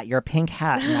hat, your pink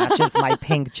hat matches my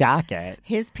pink jacket.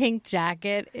 His pink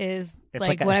jacket is It's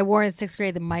like what I wore in 6th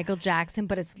grade, the Michael Jackson,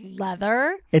 but it's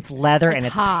leather. It's leather and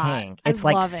it's hot. pink. I It's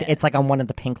like love it. It's like on one of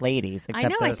the pink ladies. I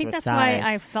Except know. I those think were that's side.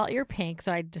 why I felt your pink,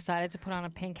 so I decided to put on a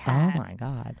pink hat. Oh my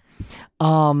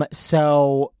God.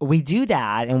 So we do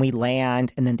that and we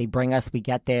land, and then they bring us. We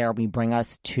get there. They bring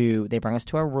us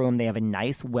to our room. They have a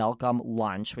nice welcome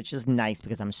lunch, which is nice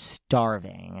because I'm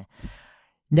starving.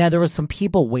 Now there was some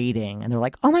people waiting, and they're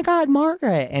like, "Oh my God,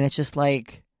 Margaret!" And it's just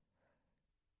like,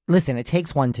 listen, it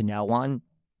takes one to know one.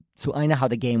 So I know how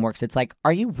the game works. It's like,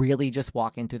 are you really just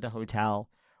walking through the hotel?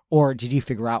 Or did you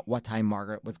figure out what time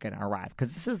Margaret was going to arrive?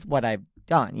 Because this is what I've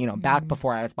done, back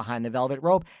before I was behind the velvet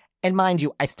rope. And mind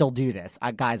you, I still do this.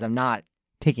 Guys, I'm not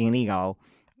taking an ego.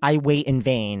 I wait in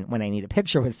vain when I need a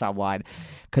picture with someone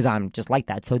because I'm just like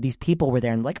that. So these people were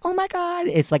there and like, oh my God.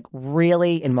 It's like,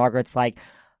 really? And Margaret's like,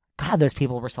 God, those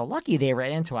people were so lucky they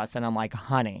ran into us. And I'm like,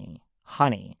 honey,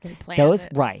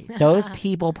 those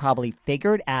people probably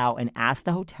figured out and asked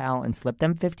the hotel and slipped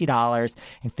them $50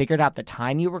 and figured out the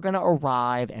time you were going to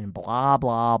arrive and blah,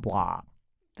 blah, blah.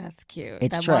 That's cute.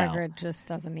 It's true. Margaret just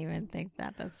doesn't even think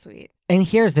that. That's sweet. And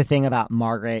here's the thing about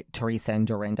Margaret, Teresa, and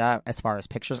Dorinda as far as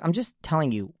pictures. I'm just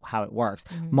telling you how it works.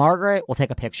 Mm-hmm. Margaret will take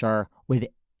a picture with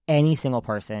any single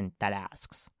person that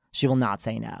asks. She will not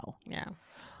say no. Yeah.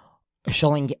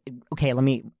 Okay, let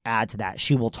me add to that.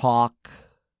 She will talk.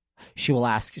 She will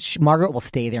ask. Margaret will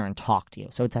stay there and talk to you.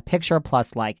 So it's a picture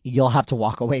plus, like, you'll have to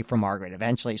walk away from Margaret.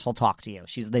 Eventually, she'll talk to you.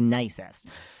 She's the nicest.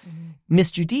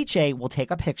 Miss Giudice will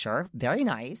take a picture. Very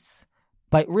nice.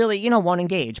 But really, won't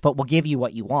engage. But will give you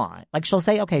what you want. Like, she'll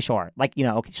say, okay, sure. Like,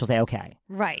 okay, she'll say, okay.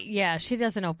 Right. Yeah. She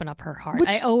doesn't open up her heart.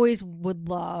 I always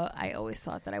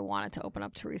thought that I wanted to open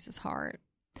up Teresa's heart.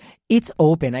 It's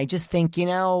open. I just think,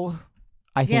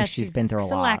 I think she's been through a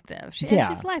lot. And she's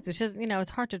selective. She's, it's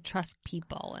hard to trust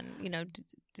people, and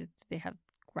do they have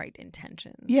right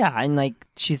intentions? Yeah, and like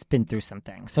she's been through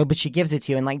something. So, but she gives it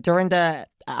to you, and like Dorinda,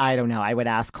 I don't know. I would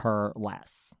ask her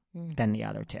less than the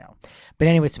other two. But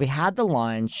anyway, so we had the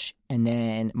lunch, and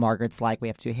then Margaret's like, "We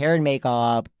have to do hair and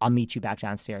makeup. I'll meet you back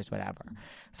downstairs, whatever."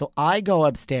 So I go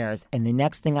upstairs, and the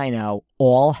next thing I know,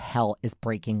 all hell is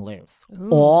breaking loose. Ooh.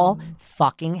 All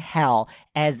fucking hell,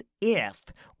 as if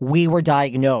we were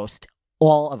diagnosed,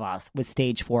 all of us, with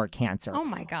stage 4 cancer. Oh,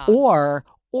 my God.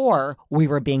 Or we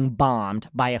were being bombed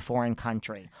by a foreign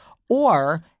country.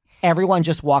 Or everyone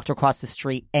just walked across the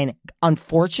street and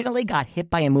unfortunately got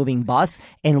hit by a moving bus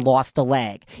and lost a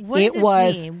leg. What does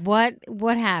this mean?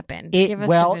 What happened? Give us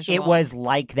the visual. It was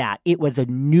like that. It was a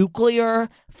nuclear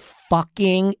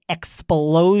fucking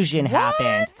explosion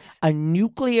happened. A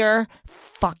nuclear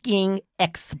fucking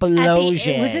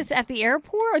explosion. Was this at the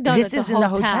airport? Or no, this is in the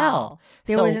hotel.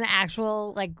 There was an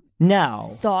actual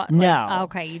no.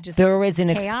 Okay, you just there was an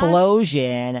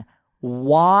explosion.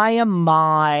 Why am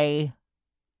I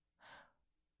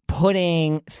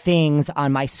putting things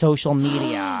on my social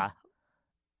media?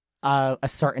 A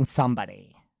certain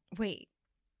somebody. Wait.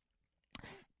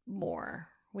 More.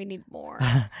 We need more.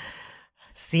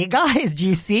 See, guys, do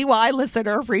you see why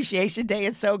Listener Appreciation Day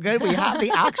is so good? We have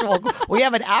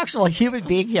an actual human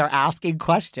being here asking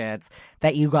questions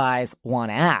that you guys want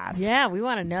to ask. Yeah, we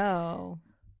want to know.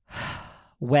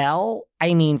 Well,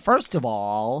 I mean, first of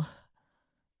all,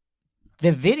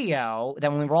 the video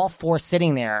that when we were all 4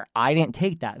 sitting there, I didn't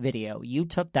take that video. You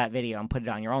took that video and put it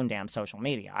on your own damn social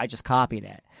media. I just copied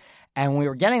it. And when we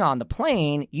were getting on the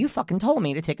plane, you fucking told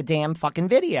me to take a damn fucking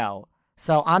video.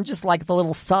 So I'm just like the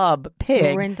little sub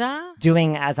pig Dorinda?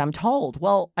 Doing as I'm told.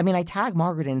 Well, I mean, I tag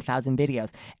Margaret in 1,000 videos.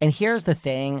 And here's the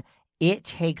thing. It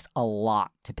takes a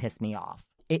lot to piss me off.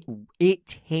 It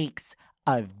takes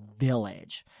a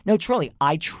village. No, truly.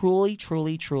 I truly,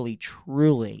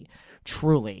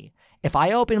 if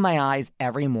I open my eyes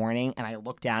every morning and I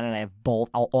look down and I have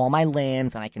all my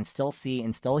limbs and I can still see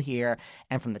and still hear,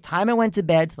 and from the time I went to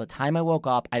bed to the time I woke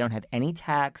up, I don't have any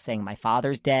text saying my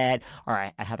father's dead or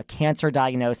I have a cancer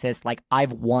diagnosis, like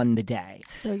I've won the day.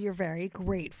 So you're very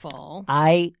grateful.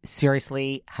 I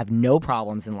seriously have no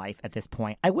problems in life at this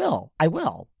point. I will.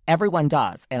 Everyone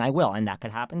does, and I will, and that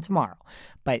could happen tomorrow.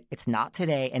 But it's not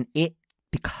today, and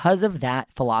because of that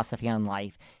philosophy on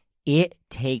life, it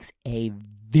takes a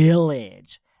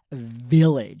village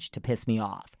to piss me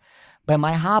off. But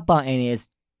my hot button is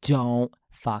don't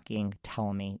fucking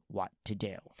tell me what to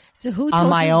do. So who told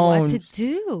you what to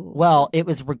do? Well, it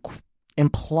was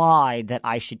implied that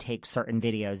I should take certain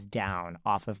videos down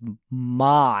off of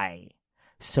my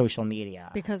social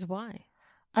media. Because why?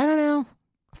 I don't know.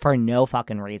 For no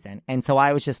fucking reason. And so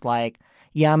I was just like,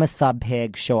 yeah, I'm a sub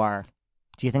pig, sure.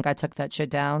 Do you think I took that shit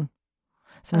down?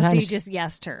 Sometimes, so you just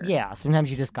yes'd her. Yeah,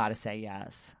 sometimes you just got to say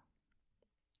yes.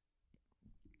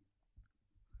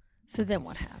 So then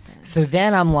what happened? So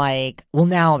then I'm like, well,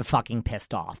 now I'm fucking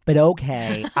pissed off. But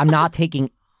okay, I'm not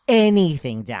taking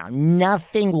anything down.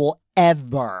 Nothing will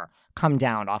ever come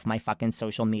down off my fucking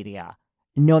social media,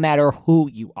 no matter who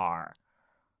you are.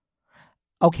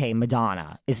 Okay,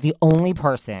 Madonna is the only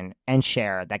person and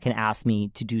Cher that can ask me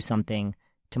to do something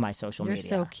to my social media. You're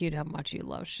so cute how much you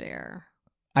love Cher.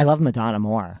 I love Madonna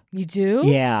more. You do?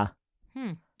 Yeah.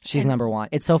 She's number one.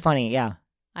 It's so funny. Yeah.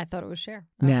 I thought it was Cher.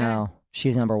 Okay. No.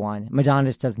 She's number one. Madonna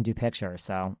just doesn't do pictures,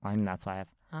 so that's why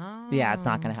yeah, it's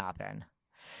not Oh. going to happen.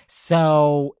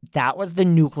 So that was the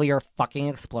nuclear fucking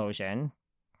explosion.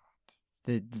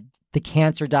 The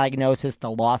cancer diagnosis,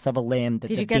 the loss of a limb.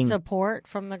 Did you get support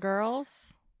from the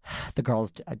girls? The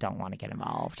girls don't want to get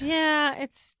involved. Yeah,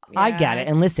 I get it.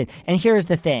 And listen, and here's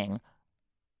the thing.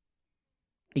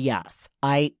 Yes,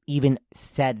 I even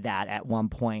said that at one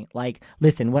point. Like,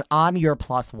 listen, when I'm your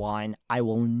plus one, I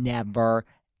will never,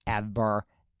 ever,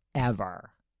 ever,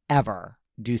 ever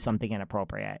do something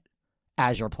inappropriate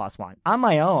as your plus one. On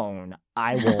my own,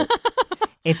 I will.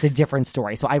 It's a different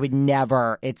story. So I would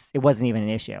never, it wasn't even an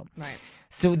issue. Right.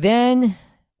 So then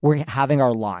we're having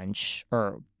our lunch,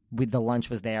 or the lunch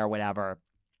was there, whatever.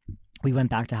 We went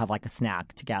back to have like a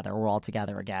snack together. We're all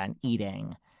together again,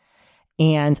 eating.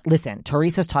 And listen,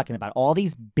 Teresa's talking about all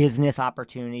these business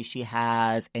opportunities she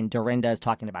has, and Dorinda is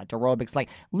talking about aerobics, like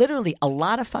literally a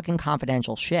lot of fucking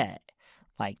confidential shit.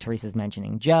 Like Teresa's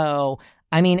mentioning Joe.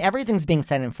 I mean, everything's being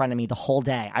said in front of me the whole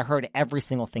day. I heard every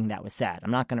single thing that was said.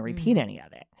 I'm not going to repeat any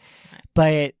of it. Right.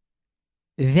 But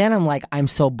then I'm like, I'm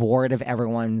so bored of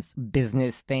everyone's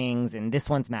business things, and this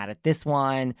one's mad at this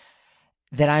one,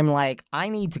 that I'm like, I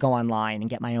need to go online and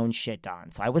get my own shit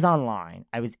done. So I was online.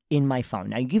 I was in my phone.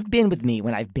 Now, you've been with me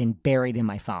when I've been buried in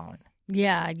my phone.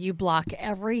 Yeah, you block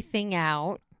everything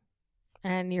out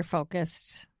and you're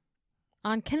focused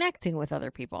on connecting with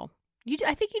other people.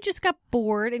 I think you just got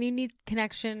bored and you need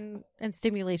connection and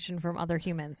stimulation from other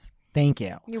humans. Thank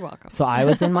you. You're welcome. So I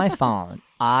was in my phone.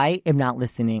 I am not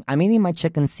listening. I'm eating my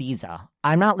chicken Caesar.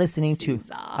 I'm not listening to.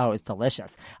 Oh, it's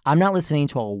delicious. I'm not listening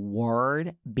to a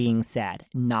word being said.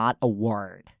 Not a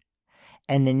word.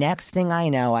 And the next thing I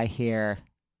know, I hear,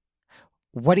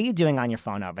 "What are you doing on your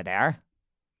phone over there?"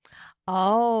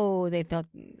 Oh, they thought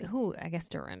who? I guess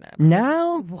Dorinda.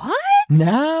 No. What?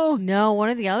 No. No, one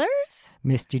of the others?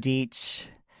 Mr. Deitch.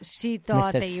 She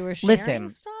thought Mr. that you were sharing Listen,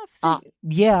 stuff. So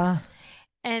yeah.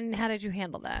 and how did you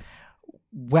handle that?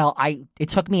 Well, it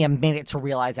took me a minute to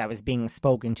realize I was being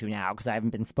spoken to now, because I haven't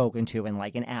been spoken to in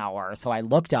like an hour. So I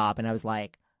looked up and I was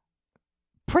like,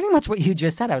 pretty much what you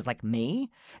just said. I was like, me?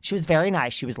 She was very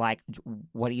nice. She was like,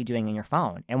 what are you doing on your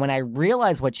phone? And when I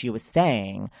realized what she was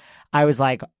saying, I was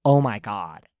like, oh my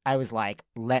God. I was like,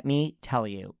 let me tell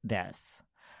you this.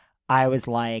 I was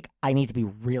like, I need to be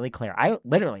really clear. I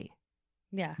literally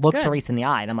looked good. Teresa in the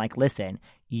eye and I'm like, listen,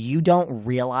 you don't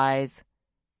realize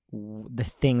the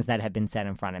things that have been said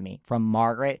in front of me from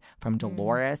Margaret, from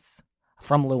Dolores,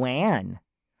 from Luann.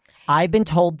 I've been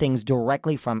told things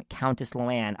directly from Countess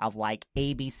Luann of like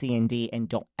A, B, C, and D, and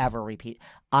don't ever repeat.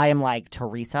 I am like,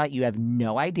 Teresa, you have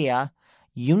no idea.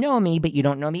 You know me, but you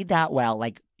don't know me that well.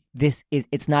 Like,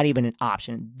 it's not even an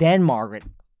option. Then Margaret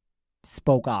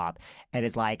spoke up and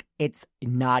is like, it's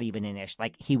not even an issue.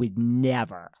 Like, he would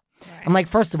never. Right. I'm like,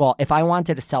 first of all, if I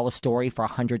wanted to sell a story for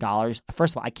 $100,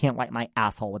 first of all, I can't wipe my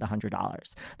asshole with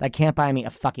 $100. I can't buy me a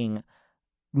fucking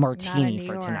martini New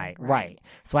for York, tonight. right.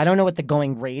 So I don't know what the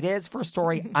going rate is for a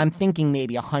story. I'm thinking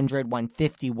maybe 100,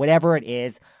 150, whatever it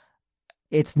is.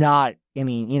 It's not, I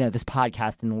mean, you know, this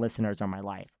podcast and the listeners are my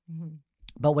life. Mm-hmm.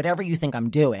 But whatever you think I'm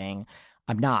doing,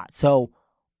 I'm not. So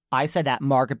I said that,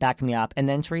 Margaret backed me up, and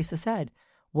then Teresa said,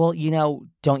 well, you know,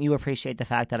 don't you appreciate the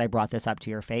fact that I brought this up to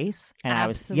your face? And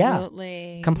Absolutely. I was,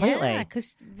 yeah, completely. Yeah,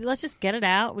 because let's just get it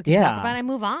out. We can talk about it and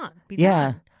move on. Be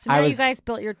done. So now you guys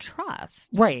built your trust.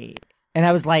 Right. And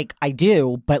I was like, I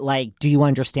do, but like, do you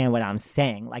understand what I'm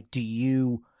saying? Like, do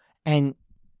you, and.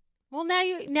 Well,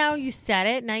 now you said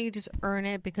it. Now you just earn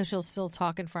it because she'll still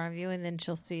talk in front of you, and then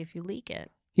she'll see if you leak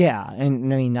it. Yeah.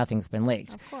 And I mean, nothing's been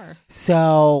leaked. Of course.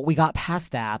 So we got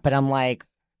past that, but I'm like,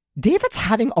 David's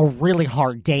having a really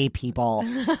hard day, people.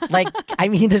 Like, I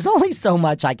mean, there's only so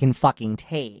much I can fucking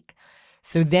take.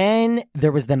 So then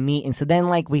there was the meet. And so then,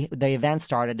 like, the event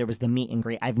started. There was the meet and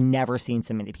greet. I've never seen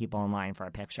so many people in line for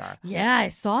a picture. Yeah, I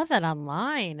saw that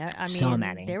online. I mean, so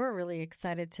many. They were really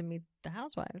excited to meet the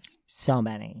housewives. So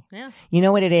many. Yeah. You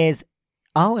know what it is?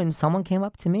 Oh, and someone came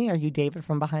up to me. Are you David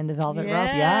from Behind the Velvet Rope?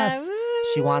 Yes. Woo.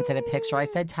 She wanted a picture. I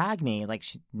said, tag me. Like,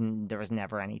 there was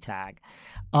never any tag.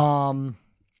 What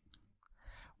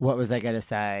was I going to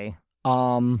say?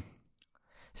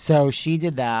 So she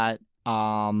did that.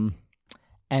 And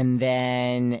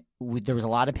then there was a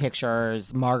lot of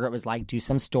pictures. Margaret was like, do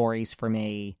some stories for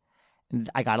me.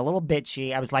 I got a little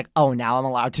bitchy. I was like, oh, now I'm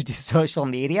allowed to do social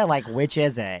media? Like, which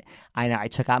is it? I know. I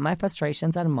took out my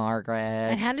frustrations on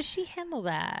Margaret. And how does she handle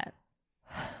that?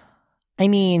 I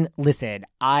mean, listen,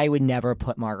 I would never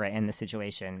put Margaret in the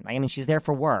situation. I mean, she's there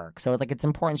for work. So, like, it's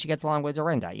important she gets along with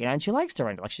Dorinda, you know, and she likes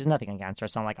Dorinda. Like, she's nothing against her.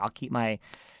 So I'm like, I'll keep my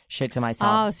shit to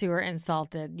myself. Oh, so you were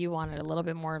insulted. You wanted a little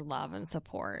bit more love and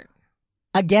support.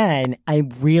 Again, I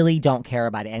really don't care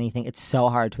about anything. It's so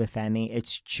hard to offend me.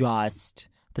 It's just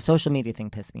the social media thing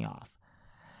pissed me off.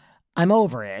 I'm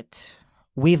over it.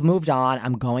 We've moved on.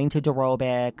 I'm going to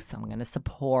Aerobics. I'm going to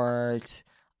support.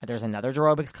 There's another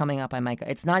Aerobics coming up. I might go.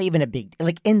 It's not even a big,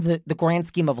 like in the grand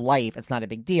scheme of life, it's not a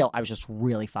big deal. I was just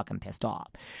really fucking pissed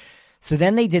off. So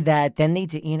then they did that. Then they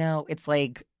did, it's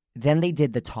like, then they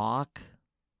did the talk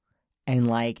and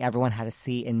like everyone had a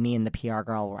seat and me and the PR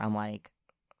girl where I'm like,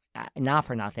 not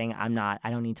for nothing. I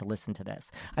don't need to listen to this.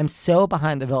 I'm so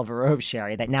behind the velvet rope,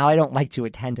 Sherry, that now I don't like to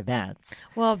attend events.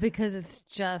 Well, because it's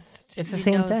the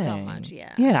same thing. So much,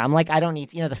 yeah. Yeah, I'm like, I don't need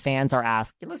to, the fans are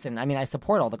asking. Listen, I mean, I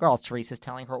support all the girls. Teresa's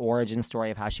telling her origin story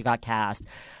of how she got cast.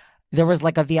 There was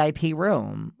like a VIP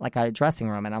room, like a dressing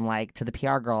room. And I'm like, to the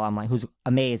PR girl, I'm like, who's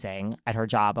amazing at her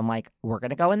job. I'm like, we're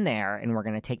going to go in there and we're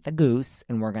going to take the goose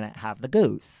and we're going to have the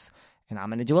goose. And I'm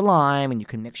going to do a lime, and you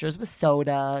can mix yours with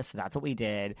soda. So that's what we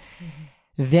did.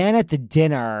 Mm-hmm. Then at the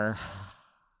dinner,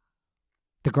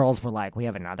 the girls were like, we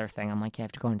have another thing. I'm like, you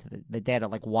have to go into the day to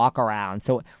like walk around.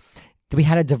 So we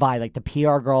had a divide. Like the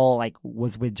PR girl like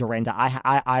was with Dorinda.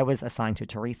 I was assigned to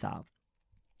Teresa.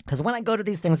 Because when I go to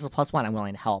these things as a +1, I'm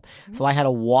willing to help. Mm-hmm. So I had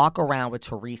to walk around with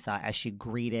Teresa as she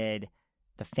greeted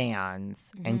the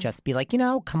fans and just be like,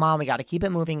 come on, we got to keep it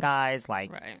moving, guys.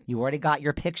 Like, You already got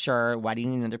your picture. Why do you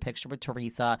need another picture with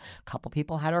Teresa? A couple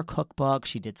people had her cookbook.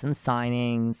 She did some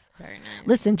signings. Very nice.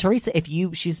 Listen, Teresa,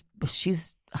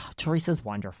 Teresa's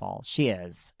wonderful. She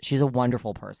is. She's a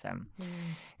wonderful person.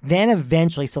 Then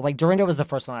eventually, so like Dorinda was the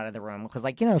first one out of the room because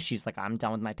like, she's like, I'm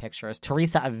done with my pictures.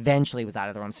 Teresa eventually was out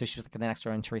of the room. So she was like in the next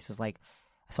room and Teresa's like,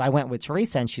 so I went with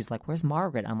Teresa, and she's like, where's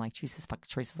Margaret? I'm like, Jesus, fuck.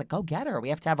 Teresa's like, go get her. We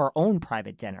have to have our own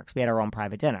private dinner because we had our own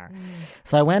private dinner.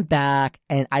 So I went back,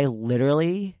 and I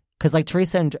literally, because like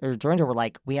Teresa and Dorinda were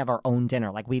like, we have our own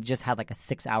dinner. Like, we've just had like a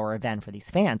 6-hour event for these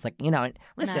fans. Like,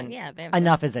 listen,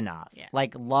 enough is enough. Yeah.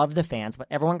 Like, love the fans, but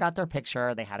everyone got their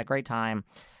picture. They had a great time.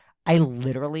 I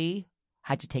literally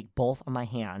had to take both of my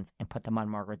hands and put them on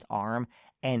Margaret's arm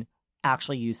and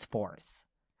actually use force.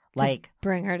 Like,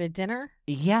 bring her to dinner?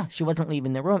 Yeah, she wasn't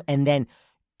leaving the room. And then,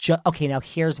 okay, now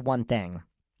here's one thing.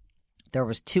 There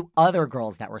was 2 other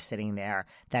girls that were sitting there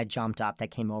that jumped up,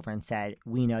 that came over and said,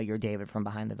 we know you're David from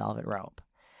Behind the Velvet Rope.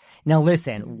 Now,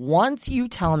 listen, once you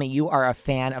tell me you are a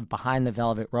fan of Behind the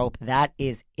Velvet Rope, that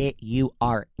is it. You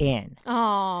are in.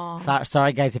 Oh.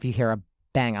 Sorry, guys, if you hear a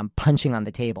bang, I'm punching on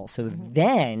the table. So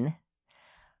then,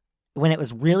 when it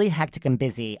was really hectic and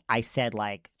busy, I said,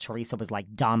 like, Teresa was like,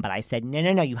 dumb, but I said,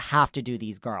 no, you have to do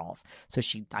these girls. So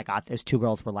I got those 2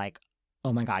 girls were like,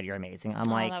 oh my God, you're amazing. I'm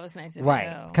like, that was nice of right.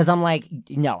 you. Because I'm like,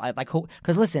 no,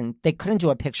 because listen, they couldn't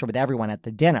do a picture with everyone at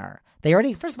the dinner. They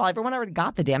already, first of all, everyone already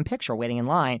got the damn picture waiting in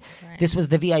line. Right. This was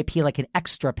the VIP, like an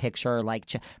extra picture, like,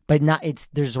 but not,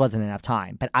 there just wasn't enough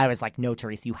time. But I was like, no,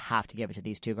 Teresa, you have to give it to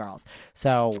these 2 girls.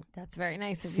 So that's very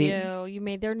nice of you. You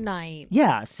made their night.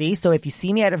 Yeah. See, so if you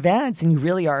see me at events and you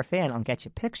really are a fan, I'll get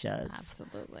you pictures.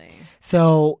 Absolutely.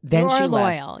 So then she left.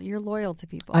 Loyal. You're loyal to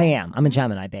people. I am. I'm a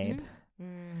Gemini, babe.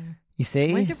 You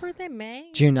see? When's your birthday?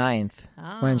 May? June 9th.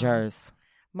 Oh. When's yours?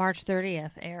 March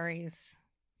 30th, Aries.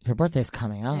 Your birthday's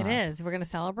coming up. It is. We're going to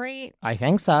celebrate? I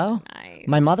think so. Nice.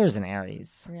 My mother's an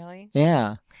Aries. Really?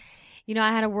 Yeah.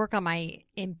 I had to work on my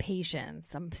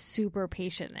impatience. I'm super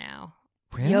patient now.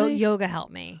 Really? Yoga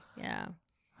helped me. Yeah.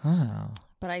 Oh.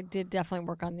 But I did definitely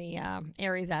work on the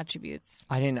Aries attributes.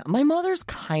 I didn't know. My mother's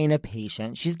kind of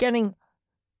patient. She's getting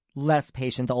less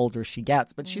patient the older she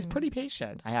gets, but she's pretty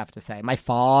patient, I have to say. My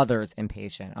father's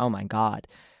impatient. Oh, my God.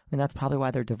 I mean, that's probably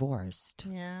why they're divorced.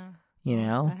 Yeah.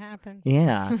 That happens.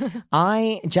 Yeah.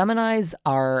 Geminis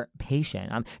are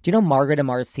patient. Do you know Margaret and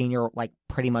Margaret Sr. like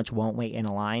pretty much won't wait in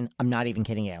a line? I'm not even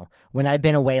kidding you. When I've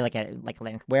been away, like at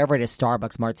wherever it is,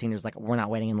 Starbucks, Margaret Sr.'s like, we're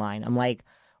not waiting in line. I'm like,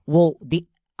 well, the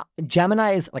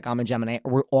Gemini is like, I'm a Gemini.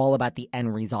 We're all about the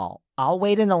end result. I'll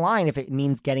wait in a line if it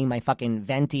means getting my fucking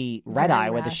venti red eye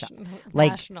with a shot.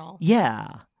 Like, rational. Yeah.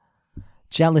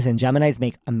 Listen, Geminis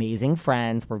make amazing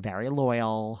friends. We're very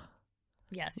loyal.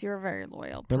 Yes, you're a very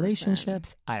loyal person.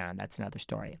 Relationships? I don't know. That's another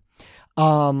story.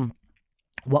 What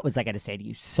was I going to say to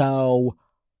you? So,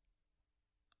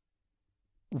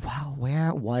 wow,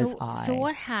 where was I? So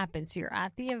what happened? So you're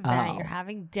at the event. You're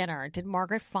having dinner. Did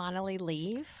Margaret finally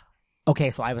leave?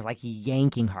 Okay, so I was like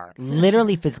yanking her,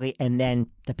 literally physically, and then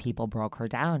the people broke her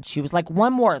down. She was like,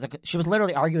 one more. She was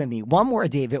literally arguing with me. One more,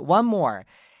 David, one more.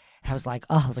 And I was like,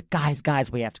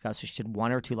 guys, we have to go. So she did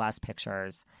 1 or 2 last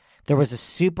pictures. There was a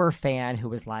super fan who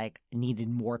was like, needed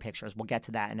more pictures. We'll get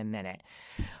to that in a minute.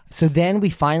 So then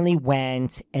we finally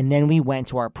went, and then we went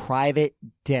to our private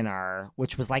dinner,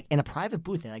 which was like in a private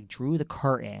booth. They like drew the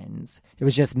curtains. It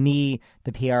was just me,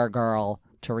 the PR girl,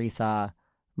 Teresa,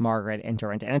 Margaret, and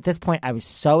Dorinda. And at this point, I was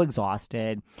so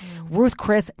exhausted. Ruth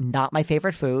Chris, not my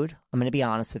favorite food. I'm going to be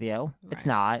honest with you. Right. It's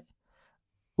not.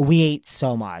 We ate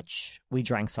so much. We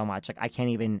drank so much. Like, I can't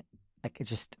even, like, it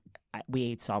just, we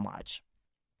ate so much.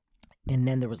 And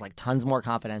then there was like tons more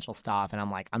confidential stuff. And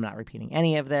I'm like, I'm not repeating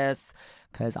any of this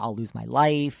because I'll lose my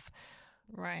life.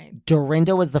 Right.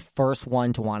 Dorinda was the first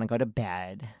one to want to go to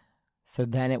bed. So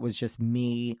then it was just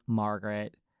me,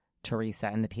 Margaret, Teresa,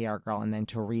 and the PR girl. And then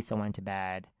Teresa went to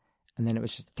bed. And then it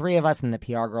was just three of us and the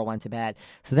PR girl went to bed.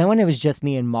 So then when it was just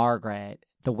me and Margaret,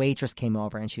 the waitress came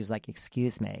over and she was like,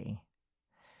 excuse me.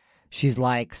 She's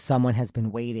like, someone has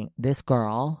been waiting. This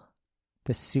girl,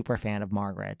 the super fan of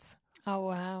Margaret's. Oh,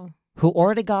 wow. Who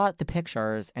already got the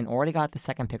pictures and already got the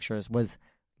second pictures, was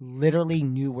literally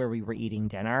knew where we were eating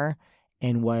dinner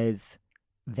and was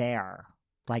there.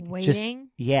 Like, waiting?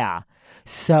 Yeah.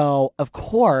 So, of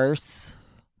course,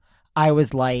 I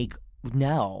was like,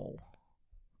 no,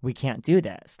 we can't do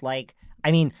this. Like,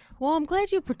 I mean. Well, I'm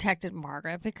glad you protected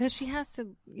Margaret because she has to,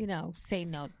 say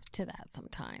no to that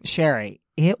sometimes. Sherry,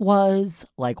 it was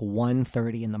like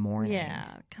 1:30 in the morning.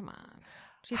 Yeah, come on.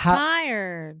 She's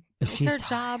tired. It's her tired.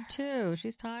 job, too.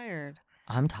 She's tired.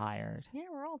 I'm tired. Yeah,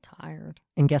 we're all tired.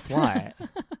 And guess what?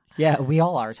 Yeah, we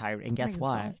all are tired. And guess I'm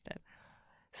what? exhausted.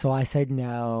 So I said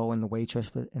no, and the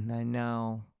waitress was, and then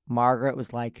no. Margaret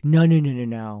was like, no.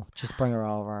 Just bring her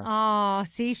over. Oh,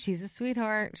 see, she's a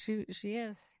sweetheart. She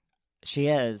is. She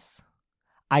is.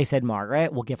 I said,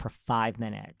 Margaret, we'll give her 5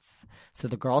 minutes. So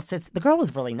the girl sits. The girl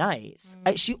was really nice.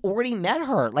 She already met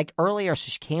her like earlier. So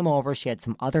she came over. She had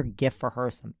some other gift for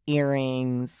her, some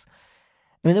earrings.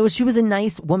 I mean, she was a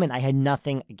nice woman. I had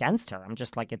nothing against her. I'm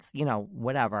just like, it's,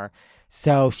 whatever.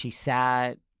 So she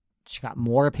sat. She got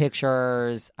more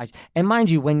pictures. And mind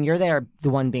you, when you're there, the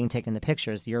one being taking the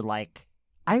pictures, you're like,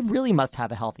 I really must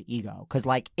have a healthy ego. Because,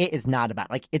 like, it is not about,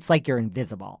 like, it's like you're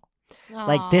invisible. Aww.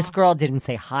 Like, this girl didn't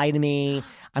say hi to me.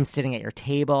 I'm sitting at your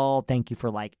table. Thank you for,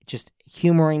 like, just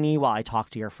humoring me while I talk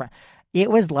to your friend.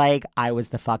 It was like I was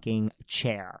the fucking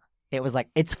chair. It was like,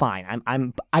 it's fine.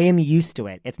 I am used to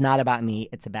it. It's not about me.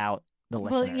 It's about the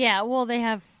listeners. Well, yeah. Well, they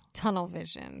have tunnel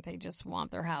vision. They just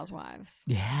want their housewives.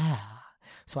 Yeah.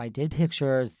 So I did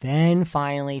pictures. Then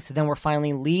we're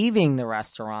finally leaving the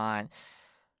restaurant.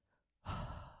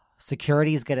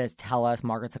 Security's going to tell us,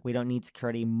 Margaret's like, we don't need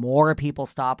security. More people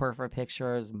stop her for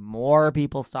pictures.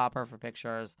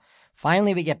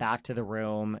 Finally, we get back to the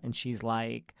room, and she's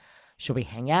like, should we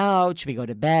hang out? Should we go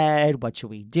to bed? What should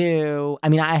we do? I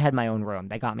mean, I had my own room.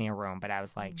 They got me a room, but I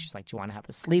was like, she's like, do you want to have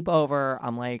a sleepover?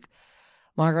 I'm like,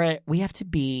 Margaret, we have to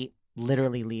be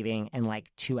literally leaving in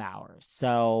like 2 hours.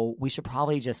 So we should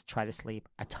probably just try to sleep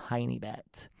a tiny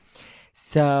bit.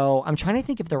 So I'm trying to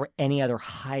think if there were any other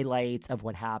highlights of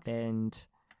what happened.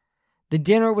 The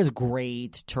dinner was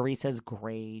great. Teresa's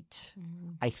great.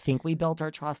 Mm-hmm. I think we built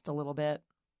our trust a little bit.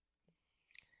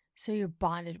 So you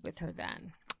bonded with her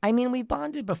then? I mean, we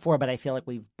bonded before, but I feel like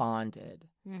we've bonded.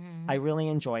 Mm-hmm. I really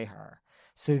enjoy her.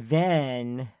 So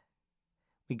then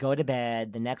we go to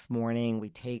bed. The next morning, we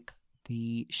take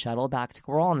the shuttle back to,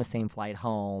 we're all on the same flight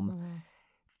home. Mm-hmm.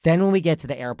 Then when we get to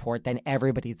the airport, then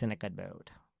everybody's in a good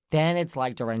mood. Then it's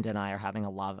like Dorinda and I are having a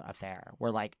love affair. We're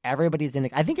like, everybody's in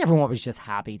I think everyone was just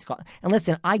happy to go. And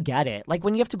listen, I get it. Like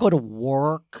when you have to go to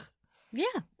work.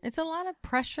 Yeah, it's a lot of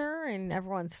pressure and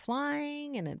everyone's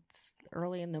flying and it's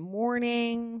early in the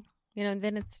morning.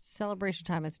 Then it's celebration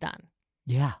time. It's done.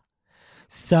 Yeah.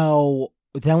 So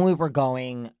then we were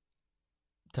going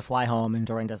to fly home and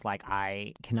Dorinda's like,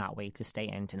 I cannot wait to stay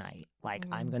in tonight. Like,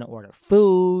 I'm going to order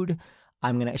food.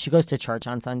 She goes to church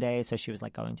on Sunday. So she was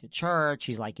like going to church.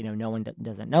 She's like, no one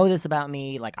doesn't know this about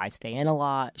me. Like, I stay in a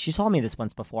lot. She told me this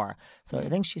once before. So I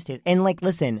think she stays. And like,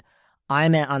 listen,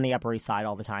 I'm on the Upper East Side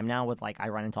all the time now with like, I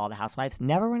run into all the housewives.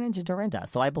 Never run into Dorinda.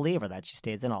 So I believe her that she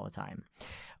stays in all the time.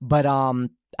 But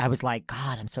I was like,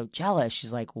 God, I'm so jealous.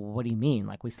 She's like, well, what do you mean?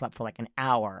 Like, we slept for like an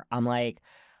hour. I'm like,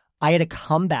 I had to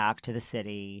come back to the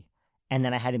city. And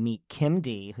then I had to meet Kim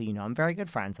D, who I'm very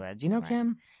good friends with. Do you know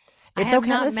Kim? It's I have okay.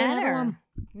 Not met her.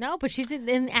 No, but she's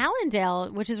in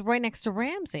Allendale, which is right next to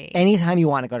Ramsey. Anytime you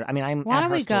want to go to, I'm Why at don't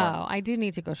her we store. go? I do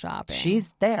need to go shopping. She's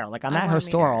there. Like, I'm at her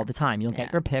store all the time. You'll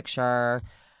get your picture.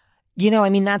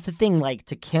 That's the thing. Like,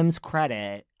 to Kim's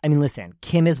credit, listen,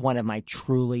 Kim is one of my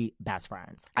truly best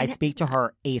friends. I speak to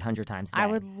her 800 times a day. I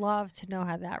would love to know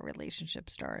how that relationship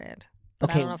started. But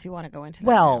okay. I don't know if you want to go into that.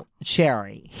 Well,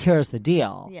 Sherry, here's the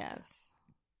deal. Yes.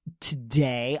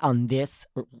 today on this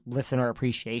Listener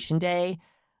Appreciation Day,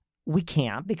 we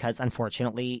can't because,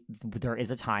 unfortunately, there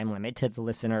is a time limit to the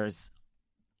listener's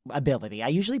ability. I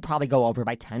usually probably go over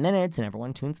by 10 minutes and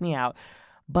everyone tunes me out.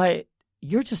 But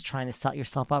you're just trying to set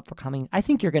yourself up for coming. I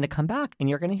think you're going to come back and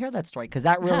you're going to hear that story because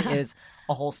that really is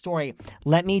a whole story.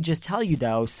 Let me just tell you,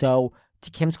 though. So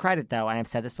to Kim's credit, though, and I've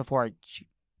said this before,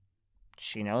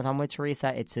 she knows I'm with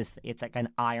Teresa. It's like an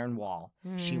iron wall.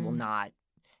 She will not.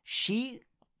 She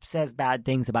says bad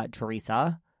things about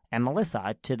Teresa and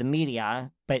Melissa to the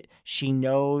media, but she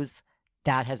knows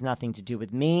that has nothing to do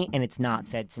with me and it's not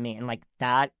said to me. And like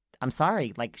that, I'm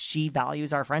sorry, like she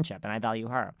values our friendship and I value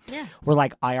her. Yeah. We're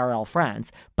like IRL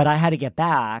friends. But I had to get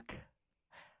back.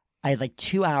 I had like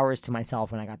 2 hours to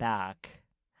myself when I got back.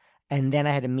 And then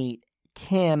I had to meet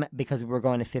Kim because we were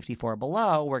going to 54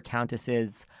 Below where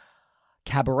Countess's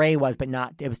cabaret was, but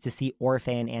not, it was to see Orphe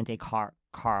and Ante Carl.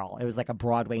 It was like a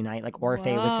Broadway night. Like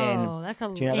Orphe was in. That's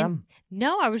a, do you know them?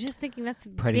 No, I was just thinking that's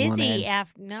Pretty busy.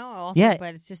 Woman. Also,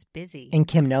 but it's just busy. And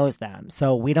Kim knows them.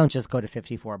 So we don't just go to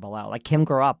 54 Below. Like Kim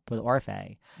grew up with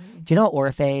Orphe. Do you know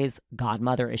Orphe's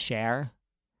godmother is Cher?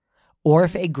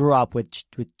 Orphe grew up with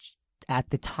at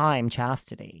the time,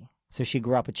 Chastity. So she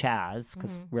grew up with Chaz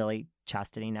because really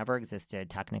Chastity never existed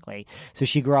technically. So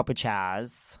she grew up with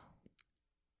Chaz.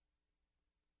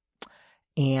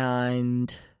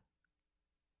 And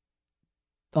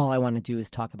all I want to do is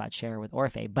talk about Cher with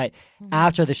Orphe. But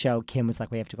after the show, Kim was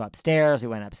like, we have to go upstairs. We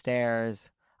went upstairs.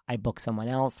 I booked someone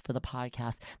else for the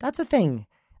podcast. That's the thing.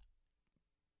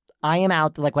 I am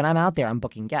out, like when I'm out there, I'm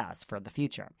booking guests for the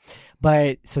future.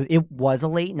 But so it was a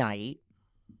late night.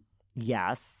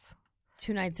 Yes.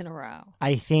 2 nights in a row.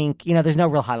 I think, there's no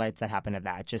real highlights that happened of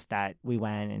that. Just that we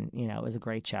went and, it was a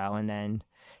great show. And then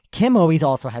Kim always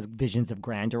also has visions of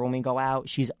grandeur when we go out.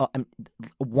 She's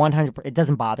 100%. It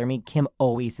doesn't bother me. Kim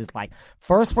always is like,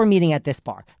 first we're meeting at this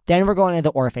bar. Then we're going to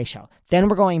the Orphe show. Then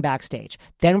we're going backstage.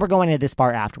 Then we're going to this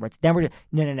bar afterwards. Then we're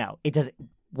no. It doesn't.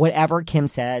 Whatever Kim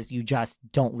says, you just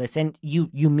don't listen. You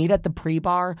meet at the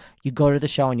pre-bar. You go to the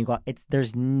show and you go.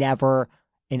 There's never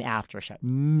an after show.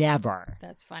 Never.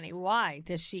 That's funny. Why?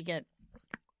 Does she get...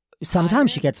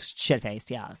 Sometimes she gets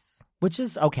shit-faced, yes. Which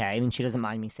is okay. I mean, she doesn't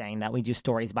mind me saying that. We do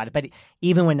stories about it. But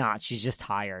even when not, she's just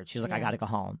tired. She's like, I got to go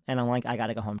home. And I'm like, I got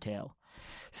to go home too.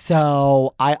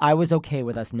 So I was okay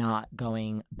with us not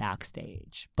going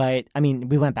backstage. But, I mean,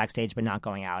 we went backstage, but not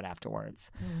going out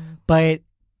afterwards. But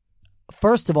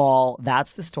first of all,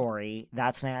 that's the story.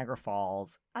 That's Niagara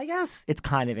Falls. I guess it's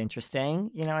kind of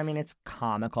interesting. I mean, it's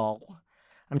comical.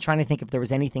 I'm trying to think if there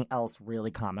was anything else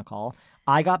really comical.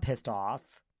 I got pissed off.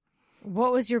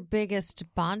 What was your biggest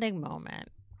bonding moment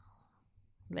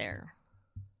there?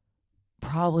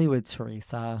 Probably with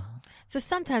Teresa. So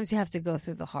sometimes you have to go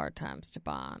through the hard times to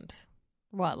bond.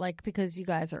 What, like because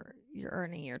you're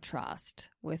earning your trust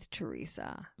with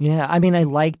Teresa. Yeah, I mean, I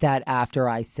like that after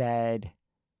I said,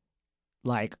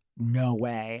 like, no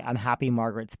way. I'm happy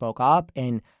Margaret spoke up,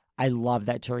 and I love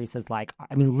that Teresa's like,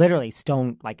 I mean, literally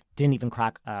stone, like, didn't even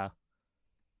crack a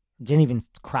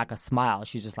smile.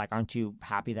 She's just like, aren't you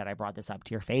happy that I brought this up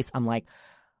to your face? I'm like,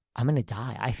 I'm going to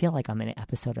die. I feel like I'm in an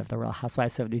episode of The Real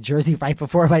Housewives of New Jersey right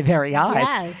before my very eyes.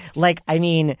 Yes. Like, I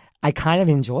mean, I kind of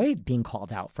enjoyed being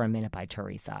called out for a minute by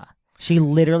Teresa. She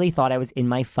literally thought I was in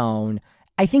my phone.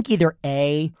 I think either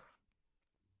A,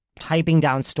 typing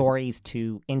down stories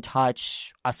to In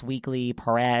Touch, Us Weekly,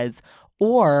 Perez,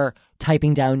 or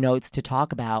typing down notes to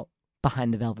talk about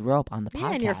Behind the Velvet Rope on the podcast.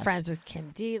 Yeah, and you're friends with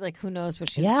Kim D. Like, who knows what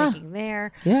she was thinking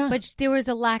there. Yeah. But there was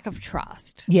a lack of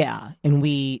trust. Yeah, and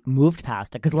we moved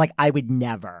past it. Because, like, I would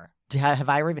never.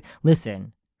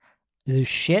 Listen, the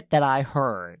shit that I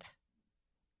heard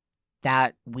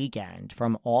that weekend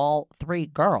from all 3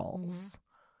 girls,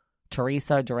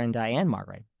 Teresa, Dorinda, and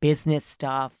Margaret, business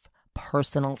stuff,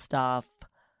 personal stuff,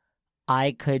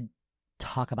 I could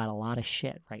talk about a lot of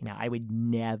shit right now. I would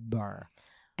never,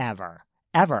 ever.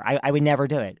 I would never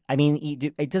do it. I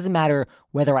mean, it doesn't matter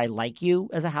whether I like you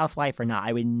as a housewife or not.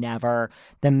 I would never.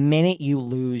 The minute you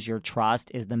lose your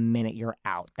trust is the minute you're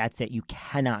out. That's it. You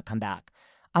cannot come back.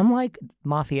 I'm like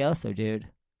mafioso, dude.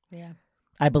 Yeah.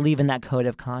 I believe in that code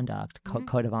of conduct,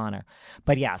 code of honor.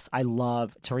 But yes, I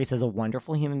love Teresa's a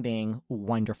wonderful human being,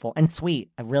 wonderful and sweet.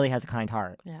 It really has a kind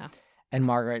heart. Yeah. And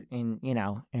Margaret and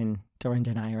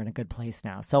Dorinda and I are in a good place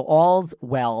now. So all's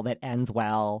well that ends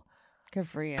well. Good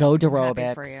for you. Go to Happy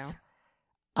aerobics. for you.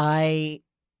 I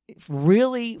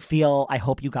really feel, I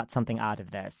hope you got something out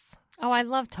of this. Oh, I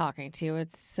love talking to you.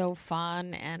 It's so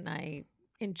fun, and I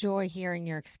enjoy hearing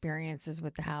your experiences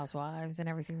with the housewives and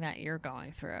everything that you're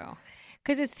going through.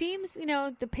 Because it seems,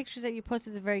 the pictures that you post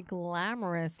is a very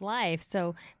glamorous life.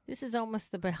 So this is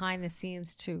almost the behind the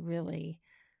scenes to really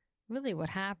what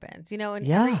happens. And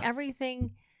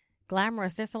everything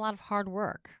glamorous, there's a lot of hard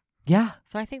work. Yeah.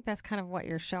 So I think that's kind of what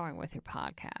you're showing with your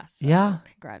podcast. So yeah.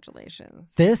 Congratulations.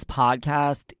 This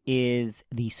podcast is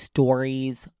the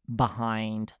stories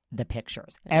behind the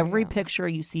pictures. Every picture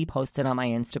you see posted on my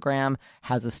Instagram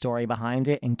has a story behind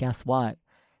it. And guess what?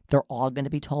 They're all going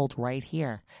to be told right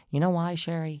here. You know why,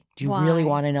 Sherry? Do you really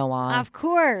want to know why? Of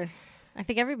course. I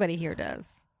think everybody here does.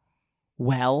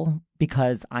 Well,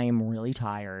 because I am really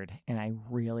tired and I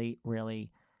really, really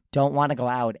don't want to go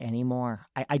out anymore.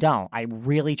 I don't. I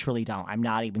really, truly don't. I'm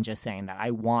not even just saying that.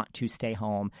 I want to stay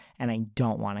home and I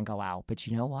don't want to go out. But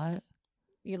you know what?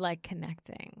 You like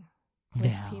connecting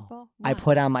with people? What? I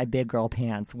put on my big girl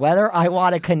pants, whether I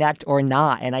want to connect or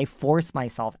not, and I force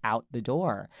myself out the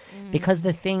door. Because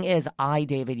the thing is, I,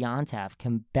 David Yontef,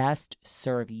 can best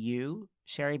serve you,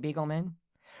 Sherry Beagleman,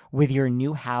 with your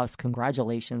new house.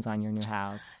 Congratulations on your new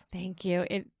house. Thank you.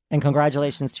 And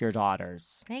congratulations to your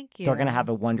daughters. Thank you. They're going to have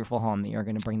a wonderful home that you're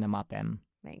going to bring them up in.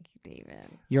 Thank you, David.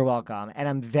 You're welcome. And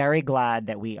I'm very glad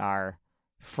that we are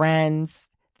friends,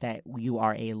 that you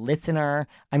are a listener.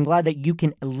 I'm glad that you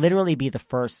can literally be the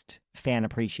first Fan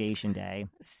Appreciation Day.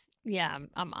 Yeah,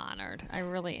 I'm honored. I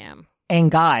really am. And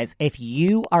guys, if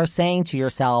you are saying to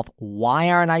yourself, why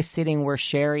aren't I sitting where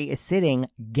Sherry is sitting?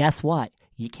 Guess what?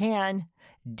 You can.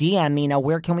 DM me. Now,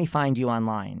 where can we find you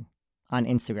online? On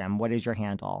Instagram, what is your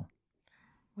handle?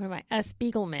 What am I? S.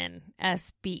 Beagleman.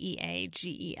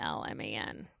 SBeagelman.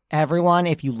 Everyone,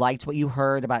 if you liked what you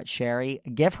heard about Sherry,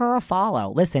 give her a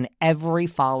follow. Listen, every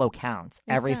follow counts.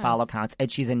 Every follow counts.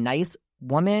 And she's a nice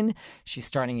woman. She's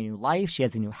starting a new life. She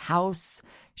has a new house.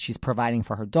 She's providing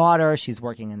for her daughter. She's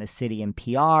working in the city in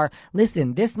PR.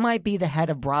 Listen, this might be the head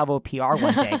of Bravo PR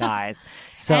one day, guys.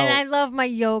 So, and I love my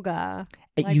yoga.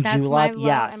 You do love,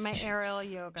 yes. And my aerial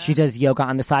yoga. She does yoga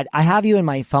on the side. I have you in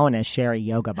my phone as Sherry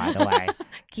Yoga, by the way.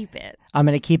 Keep it. I'm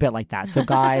going to keep it like that. So,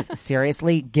 guys,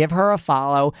 seriously, give her a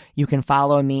follow. You can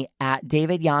follow me at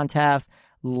David Yontef.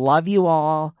 Love you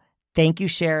all. Thank you,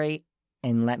 Sherry.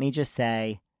 And let me just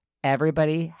say,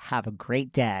 everybody have a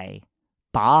great day.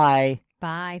 Bye.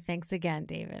 Bye. Thanks again,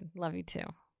 David. Love you too.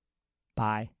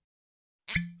 Bye.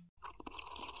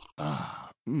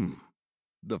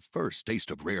 The first taste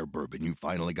of rare bourbon you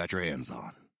finally got your hands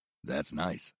on. That's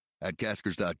nice. At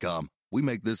Caskers.com, we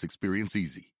make this experience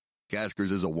easy.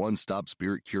 Caskers is a one-stop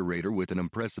spirit curator with an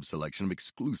impressive selection of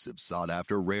exclusive,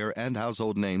 sought-after, rare, and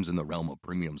household names in the realm of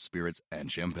premium spirits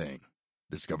and champagne.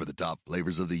 Discover the top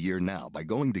flavors of the year now by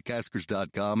going to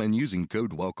Caskers.com and using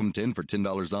code WELCOME10 for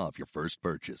 $10 off your first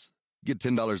purchase. Get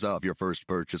 $10 off your first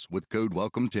purchase with code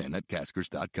WELCOME10 at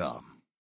Caskers.com.